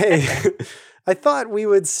I thought we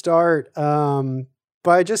would start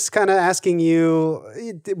by just kind of asking you,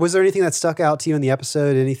 was there anything that stuck out to you in the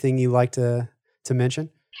episode? Anything you like to mention?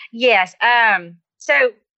 Yes. So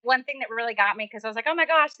one thing that really got me, because I was like, oh my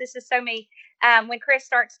gosh, this is so me. When Chris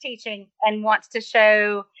starts teaching and wants to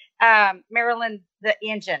show Marilyn the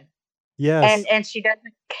engine. Yes. And she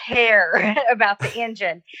doesn't care about the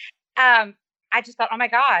engine. I just thought, oh my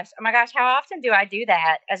gosh, how often do I do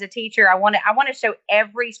that as a teacher? I want to show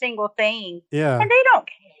every single thing. Yeah. And they don't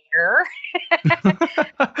care. harder.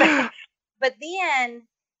 But then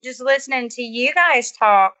just listening to you guys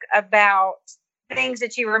talk about things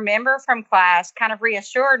that you remember from class kind of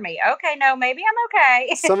reassured me. Okay, no, maybe I'm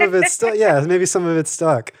okay. Some of it's still, yeah, maybe some of it's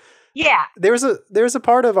stuck. Yeah. There's a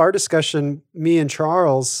part of our discussion, me and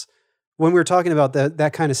Charles, when we were talking about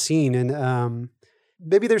that kind of scene, and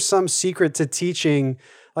maybe there's some secret to teaching.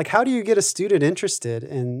 Like, how do you get a student interested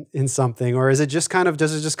in something, or is it just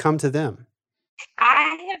does it just come to them?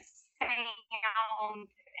 I have found,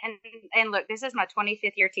 and look, this is my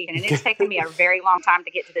 25th year teaching, and it's taken me a very long time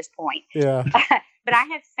to get to this point. Yeah. But I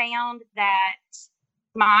have found that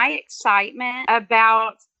my excitement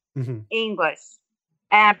about English,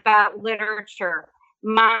 about literature,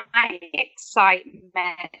 my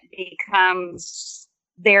excitement becomes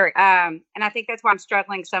there. And I think that's why I'm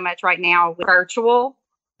struggling so much right now with virtual,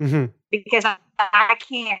 because I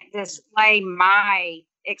can't display my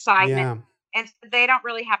excitement. Yeah. And they don't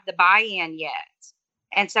really have the buy-in yet.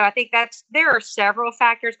 And so I think there are several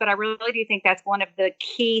factors, but I really do think that's one of the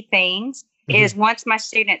key things is once my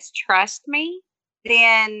students trust me,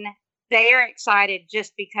 then they're excited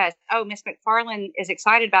just because, oh, Miss McFarland is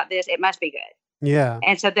excited about this. It must be good. Yeah.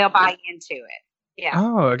 And so they'll buy into it. Yeah.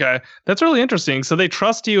 Oh, okay. That's really interesting. So they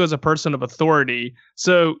trust you as a person of authority.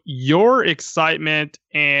 So your excitement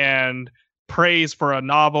and praise for a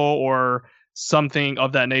novel or something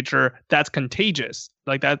of that nature, that's contagious.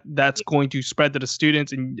 Like that's going to spread to the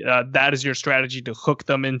students, and that is your strategy to hook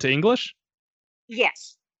them into English?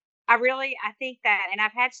 Yes. I think that, and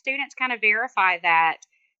I've had students kind of verify that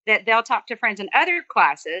they'll talk to friends in other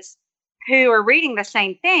classes who are reading the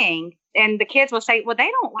same thing, and the kids will say, well,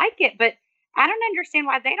 they don't like it, but I don't understand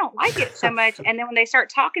why they don't like it so much. And then when they start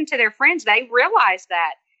talking to their friends, they realize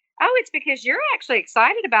that, oh, it's because you're actually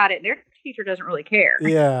excited about it. Their teacher doesn't really care.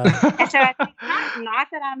 Yeah. And so I think not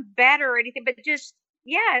that I'm better or anything, but just,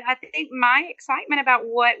 yeah, I think my excitement about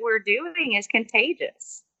what we're doing is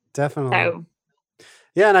contagious. Definitely. So,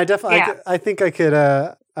 yeah, and I think I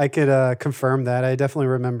could confirm that. I definitely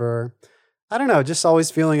remember, I don't know, just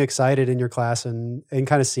always feeling excited in your class and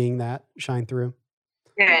kind of seeing that shine through.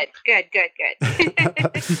 Good.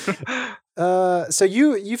 So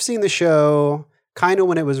you've seen the show kind of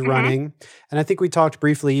when it was running, and I think we talked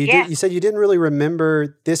briefly. You said you didn't really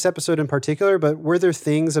remember this episode in particular, but were there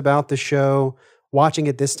things about the show watching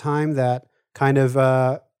it this time that kind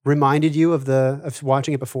of reminded you of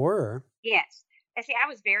watching it before? Or? Yes. See, I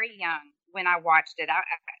was very young when I watched it. I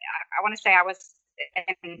want to say I was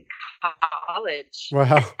in college.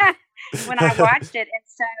 Wow. When I watched it, and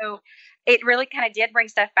so it really kind of did bring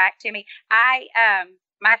stuff back to me.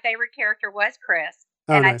 My favorite character was Chris.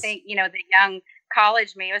 And nice. I think, the young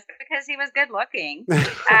college me was because he was good looking.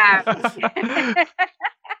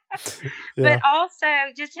 But also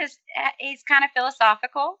just he's kind of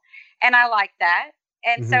philosophical, and I like that.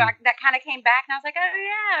 And so that kind of came back, and I was like,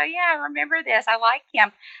 oh, yeah, I remember this. I like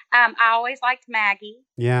him. I always liked Maggie.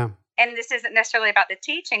 Yeah. And this isn't necessarily about the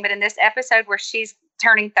teaching, but in this episode where she's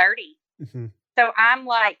turning 30. So I'm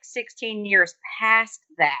like 16 years past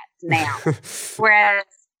that now. Whereas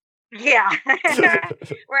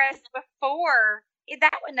before,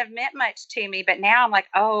 that wouldn't have meant much to me. But now I'm like,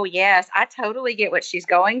 oh, yes, I totally get what she's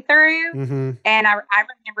going through. And I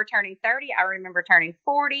remember turning 30. I remember turning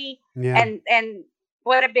 40. Yeah. And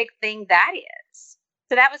what a big thing that is.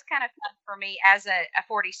 So that was kind of fun for me as a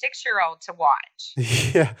 46-year-old to watch.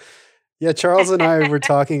 Yeah. Charles and I were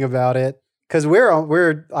talking about it because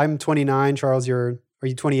I'm 29. Charles, are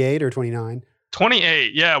you 28 or 29?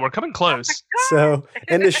 28. Yeah, we're coming close. So,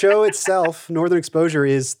 and the show itself, Northern Exposure,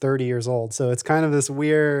 is 30 years old. So it's kind of this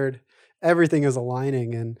weird, everything is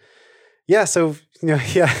aligning. And yeah, so,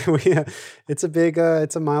 it's a big,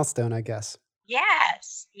 it's a milestone, I guess.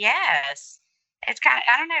 Yes. It's kind of,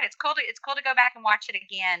 I don't know. It's cool to go back and watch it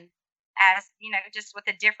again as, just with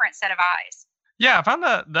a different set of eyes. Yeah, I found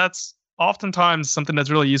that's oftentimes something that's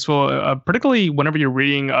really useful, particularly whenever you're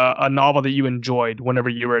reading a novel that you enjoyed whenever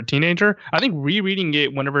you were a teenager. I think rereading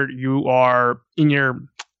it whenever you are in your,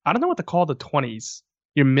 I don't know what to call the 20s,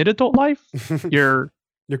 your mid-adult life, your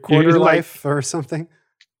quarter life or something,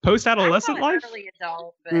 post-adolescent life, early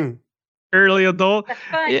adult, but early adult, the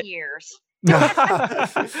fun years.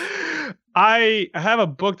 I have a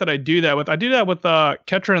book that I do that with. I do that with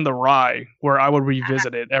Catcher in the Rye, where I would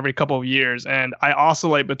revisit it every couple of years. And I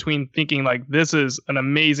oscillate between thinking like this is an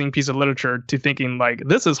amazing piece of literature to thinking like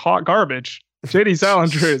this is hot garbage. JD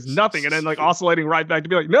Salinger is nothing, and then like oscillating right back to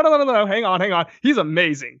be like, no, hang on, he's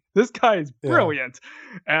amazing. This guy is brilliant,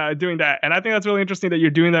 doing that. And I think that's really interesting that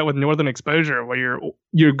you're doing that with Northern Exposure, where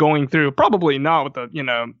you're going through, probably not with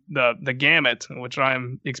the gamut which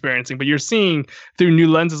I'm experiencing, but you're seeing through new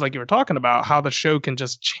lenses, like you were talking about, how the show can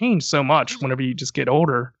just change so much whenever you just get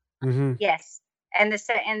older. Mm-hmm. Yes, and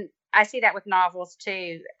I see that with novels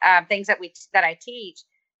too. Things that I teach.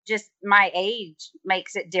 Just my age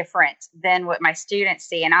makes it different than what my students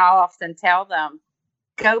see. And I'll often tell them,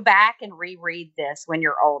 go back and reread this when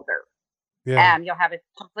you're older. Yeah. You'll have a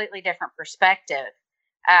completely different perspective.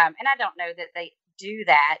 And I don't know that they do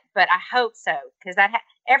that, but I hope so. Because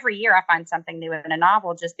every year I find something new in a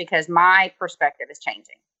novel just because my perspective is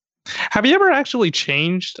changing. Have you ever actually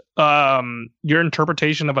changed your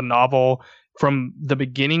interpretation of a novel from the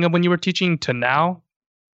beginning of when you were teaching to now?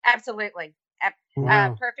 Absolutely.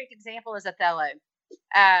 Wow. Perfect example is Othello.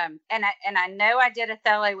 And I know I did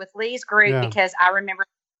Othello with Lee's group because I remember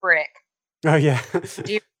Brick. Oh yeah.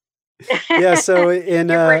 Yeah. So in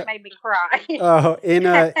Brick made me cry. Oh,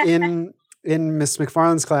 in Miss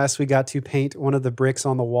McFarland's class, we got to paint one of the bricks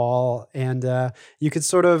on the wall, and you could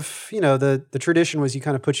sort of, the tradition was you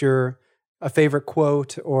kind of put a favorite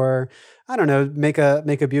quote, or I don't know, make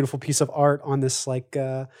a beautiful piece of art on this, like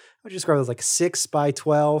what would you describe it as, like 6 by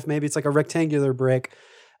 12, maybe it's like a rectangular brick,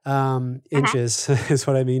 inches is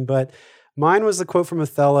what I mean. But mine was the quote from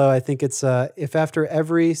Othello. I think it's if after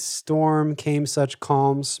every storm came such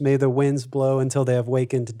calms, may the winds blow until they have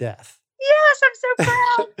wakened death. Yes, I'm so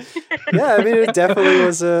proud. Yeah, I mean, it definitely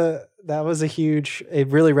was it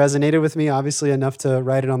really resonated with me, obviously enough to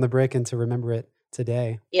write it on the brick and to remember it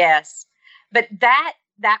today. Yes. But that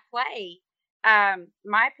play,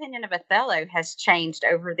 my opinion of Othello has changed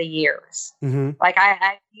over the years. Mm-hmm. Like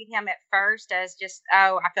I viewed him at first as just,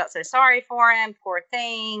 I felt so sorry for him, poor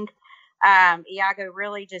thing. Iago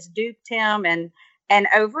really just duped him, and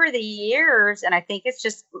over the years, and I think it's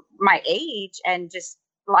just my age and just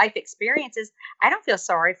life experiences, I don't feel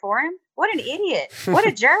sorry for him. What an idiot! What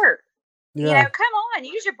a jerk! Yeah. Come on,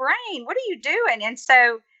 use your brain. What are you doing? And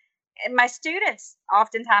so. And my students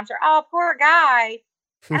oftentimes are, oh, poor guy.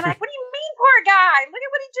 And I'm like, what do you mean, poor guy? Look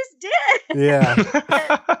at what he just did. Yeah.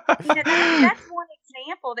 That's one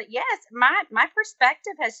example that, yes, my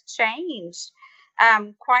perspective has changed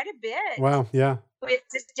quite a bit. Wow, yeah. With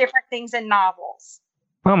just different things in novels.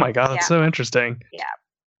 Oh my God, that's so interesting. Yeah.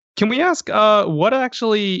 Can we ask what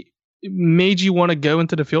actually made you want to go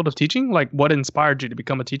into the field of teaching? Like, what inspired you to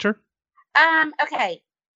become a teacher? Okay,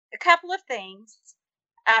 a couple of things.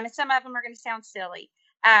 And some of them are going to sound silly.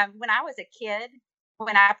 When I was a kid,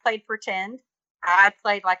 when I played pretend, I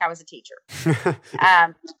played like I was a teacher. So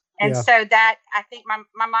that, I think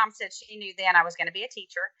my mom said she knew then I was going to be a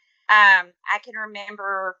teacher. I can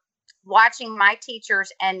remember watching my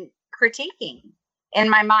teachers and critiquing in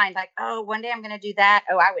my mind, like, oh, one day I'm going to do that.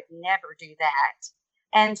 Oh, I would never do that.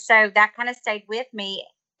 And so that kind of stayed with me.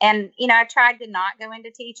 And, I tried to not go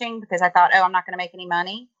into teaching because I thought, oh, I'm not going to make any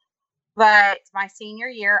money. But my senior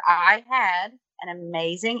year, I had an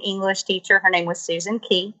amazing English teacher. Her name was Susan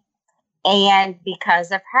Key. And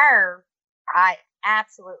because of her, I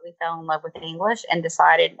absolutely fell in love with English and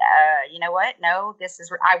decided, you know what? No,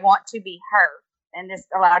 I want to be her. And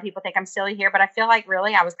a lot of people think I'm silly here, but I feel like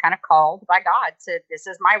really I was kind of called by God to, this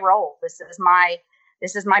is my role. This is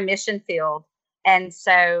my mission field. And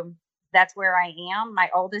so that's where I am. My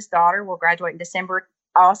oldest daughter will graduate in December,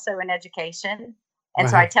 also in education. And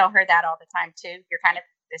so I tell her that all the time too.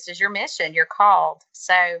 This is your mission. You're called.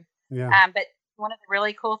 So, but one of the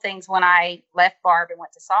really cool things when I left Barb and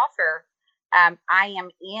went to Sulphur, I am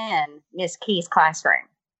in Miss Key's classroom.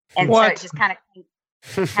 And so it just kind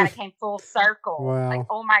of came full circle. Wow. Like,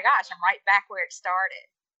 oh my gosh, I'm right back where it started.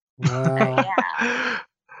 Wow. So, yeah.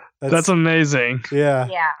 That's amazing. Yeah.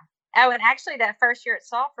 Yeah. Oh, and actually that first year at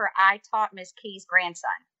Sulphur, I taught Miss Key's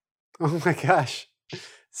grandson. Oh my gosh.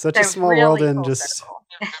 Such a small world, and just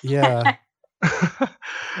yeah.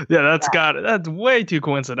 Yeah, that's way too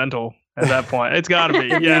coincidental at that point. It's got to be.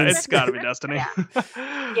 Yeah, it's got to be destiny.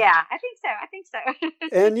 Yeah, I think so.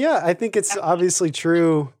 And yeah, I think it's obviously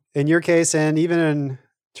true in your case, and even in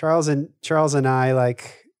Charles and I,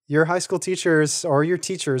 like your high school teachers or your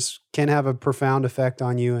teachers can have a profound effect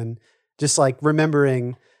on you, and just like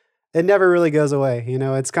remembering it never really goes away.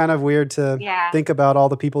 It's kind of weird to think about all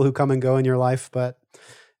the people who come and go in your life, but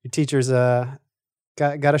your teachers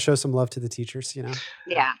got to show some love to the teachers,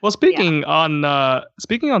 Yeah. Well, speaking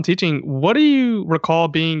on teaching, what do you recall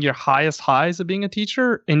being your highest highs of being a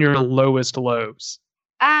teacher and your lowest lows?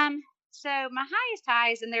 So my highest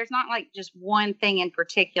highs, and there's not like just one thing in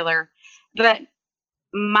particular, but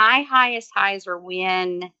my highest highs are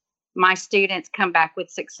when my students come back with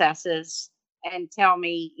successes and tell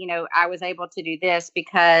me, I was able to do this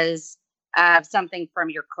because of something from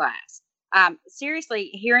your class. Seriously,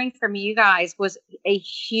 hearing from you guys was a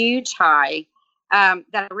huge high that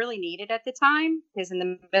I really needed at the time, because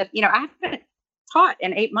I haven't taught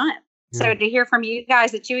in 8 months. Yeah. So to hear from you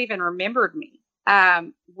guys that you even remembered me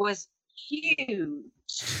was huge.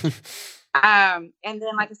 And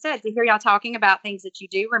then, like I said, to hear y'all talking about things that you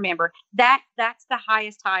do remember, that's the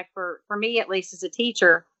highest high for me, at least as a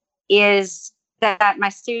teacher, is that my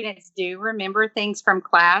students do remember things from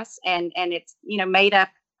class, and it's, made up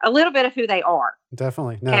a little bit of who they are.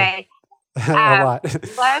 Definitely. No. Okay. A lot.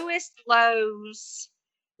 lowest lows,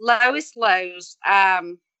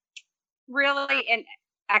 really, and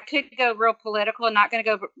I could go real political. I'm not going to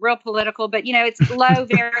go real political, but, it's low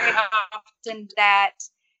very often that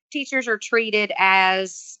teachers are treated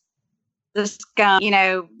as the scum,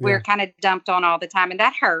 we're kind of dumped on all the time, and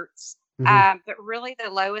that hurts. Mm-hmm. But really the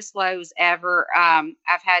lowest lows ever,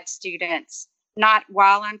 I've had students, not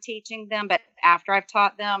while I'm teaching them, but after I've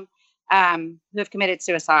taught them, who have committed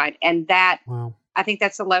suicide. And that, wow. I think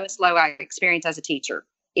that's the lowest low I experience as a teacher,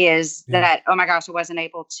 is that, oh my gosh, I wasn't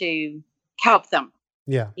able to help them.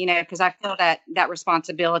 Yeah. Because I feel that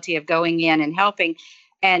responsibility of going in and helping,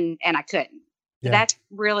 and I couldn't. Yeah. That's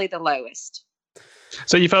really the lowest.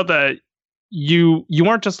 So you felt that you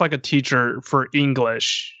weren't just like a teacher for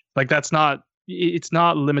English. Like it's not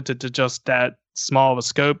limited to just that small of a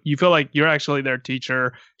scope. You feel like you're actually their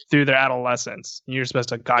teacher through their adolescence. You're supposed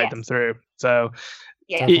to guide them through. So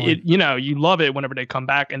you love it whenever they come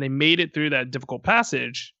back and they made it through that difficult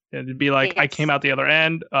passage. It'd be like, I came out the other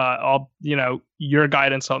end, your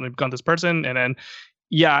guidance helped me become this person. And then,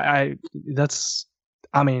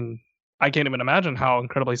 I can't even imagine how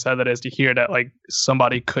incredibly sad that is to hear that like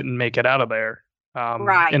somebody couldn't make it out of there.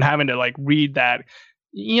 Right. And having to like read that,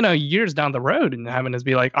 years down the road, and having to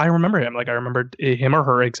be like, I remember him. Like I remembered him or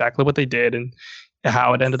her, exactly what they did, and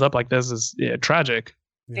how it ended up like this is tragic.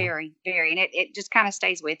 Very, very. And it just kind of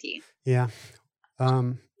stays with you. Yeah.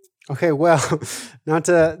 Okay. Well, not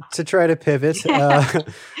to try to pivot.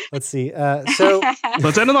 Let's see. So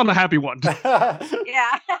let's end it on the happy one.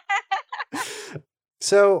 Yeah.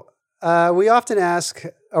 So we often ask,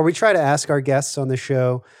 or we try to ask our guests on the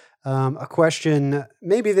show, a question.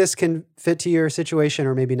 Maybe this can fit to your situation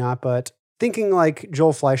or maybe not, but thinking like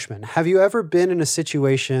Joel Fleischman, have you ever been in a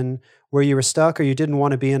situation where you were stuck or you didn't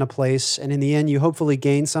want to be in a place, and in the end you hopefully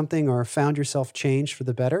gained something or found yourself changed for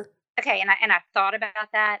the better? Okay. And I thought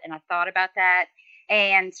about that,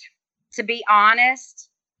 and to be honest,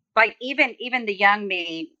 like even the young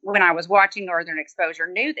me, when I was watching Northern Exposure,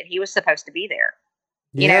 knew that he was supposed to be there.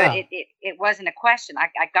 It wasn't a question. I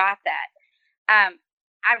got that.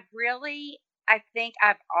 I think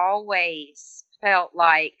I've always felt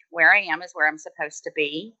like where I am is where I'm supposed to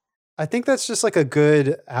be. I think that's just like a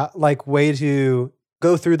good way to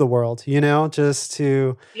go through the world, just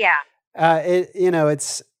to,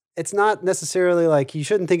 it's not necessarily like, you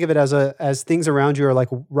shouldn't think of it as things around you are like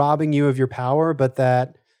robbing you of your power, but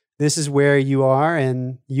that this is where you are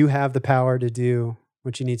and you have the power to do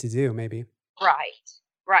what you need to do, maybe. Right.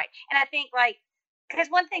 And I think because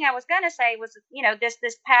one thing I was going to say was,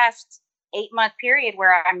 this past 8-month period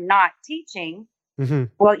where I'm not teaching, mm-hmm.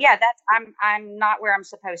 Well, I'm not where I'm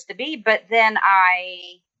supposed to be, but then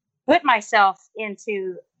I put myself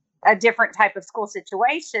into a different type of school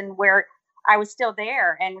situation where I was still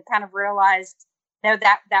there and kind of realized, no,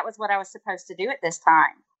 that was what I was supposed to do at this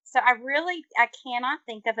time. So I cannot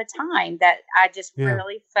think of a time that I just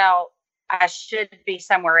really felt I should be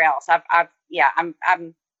somewhere else. I'm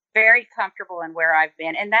very comfortable in where I've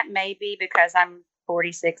been, and that may be because I'm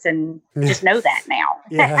 46 and just know that now.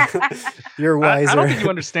 Yeah, you're wiser. I don't think you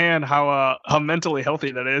understand how mentally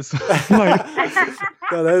healthy that is. No,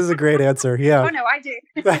 that is a great answer. Yeah. Oh no, I do.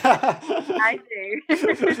 I do.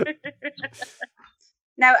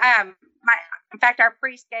 No, in fact, our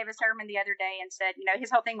priest gave a sermon the other day and said,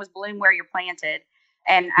 his whole thing was bloom where you're planted,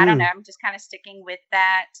 and I don't know, I'm just kind of sticking with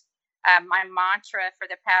that. My mantra for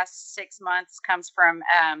the past 6 months comes from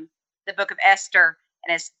the book of Esther,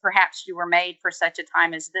 and it's perhaps you were made for such a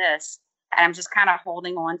time as this. And I'm just kind of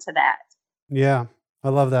holding on to that. Yeah, I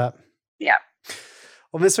love that. Yeah.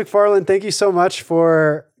 Well, Ms. McFarland, thank you so much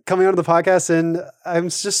for coming onto the podcast. And I'm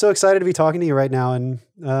just so excited to be talking to you right now. And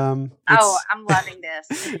I'm loving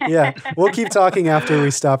this. Yeah, we'll keep talking after we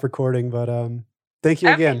stop recording. But thank you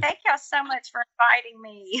again. Thank y'all so much for inviting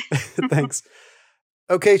me. Thanks.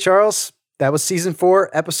 Okay, Charles, that was season 4,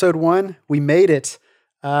 episode 1. We made it.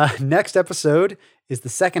 Next episode is the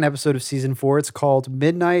second episode of season 4. It's called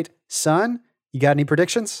Midnight Sun. You got any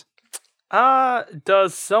predictions?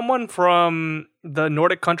 Does someone from the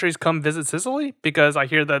Nordic countries come visit Sicily? Because I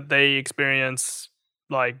hear that they experience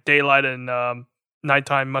like daylight and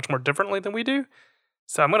nighttime much more differently than we do.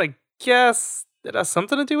 So I'm gonna guess it has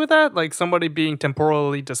something to do with that, like somebody being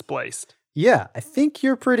temporally displaced. Yeah, I think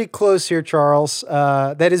you're pretty close here, Charles.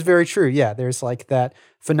 That is very true. Yeah, there's like that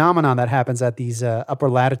phenomenon that happens at these upper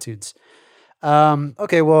latitudes.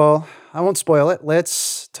 Okay, well, I won't spoil it.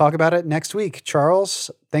 Let's talk about it next week. Charles,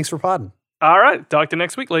 thanks for podding. All right, talk to you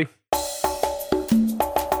next week, Lee.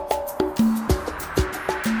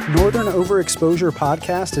 Northern Overexposure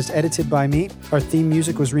podcast is edited by me. Our theme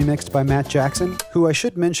music was remixed by Matt Jackson, who I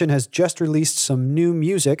should mention has just released some new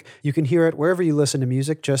music. You can hear it wherever you listen to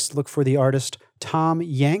music. Just look for the artist Tom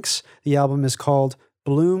Yanks. The album is called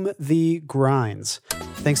Bloom the Grinds.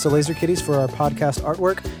 Thanks to Laser Kitties for our podcast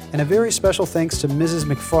artwork, and a very special thanks to Mrs.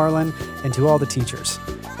 McFarlane and to all the teachers.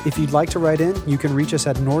 If you'd like to write in, you can reach us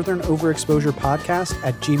at Northern Overexposure Podcast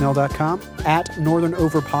at gmail.com, at Northern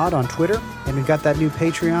Overpod on Twitter, and we've got that new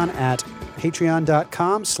Patreon at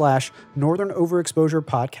patreon.com/Northern Overexposure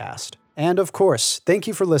Podcast. And of course, thank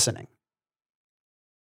you for listening.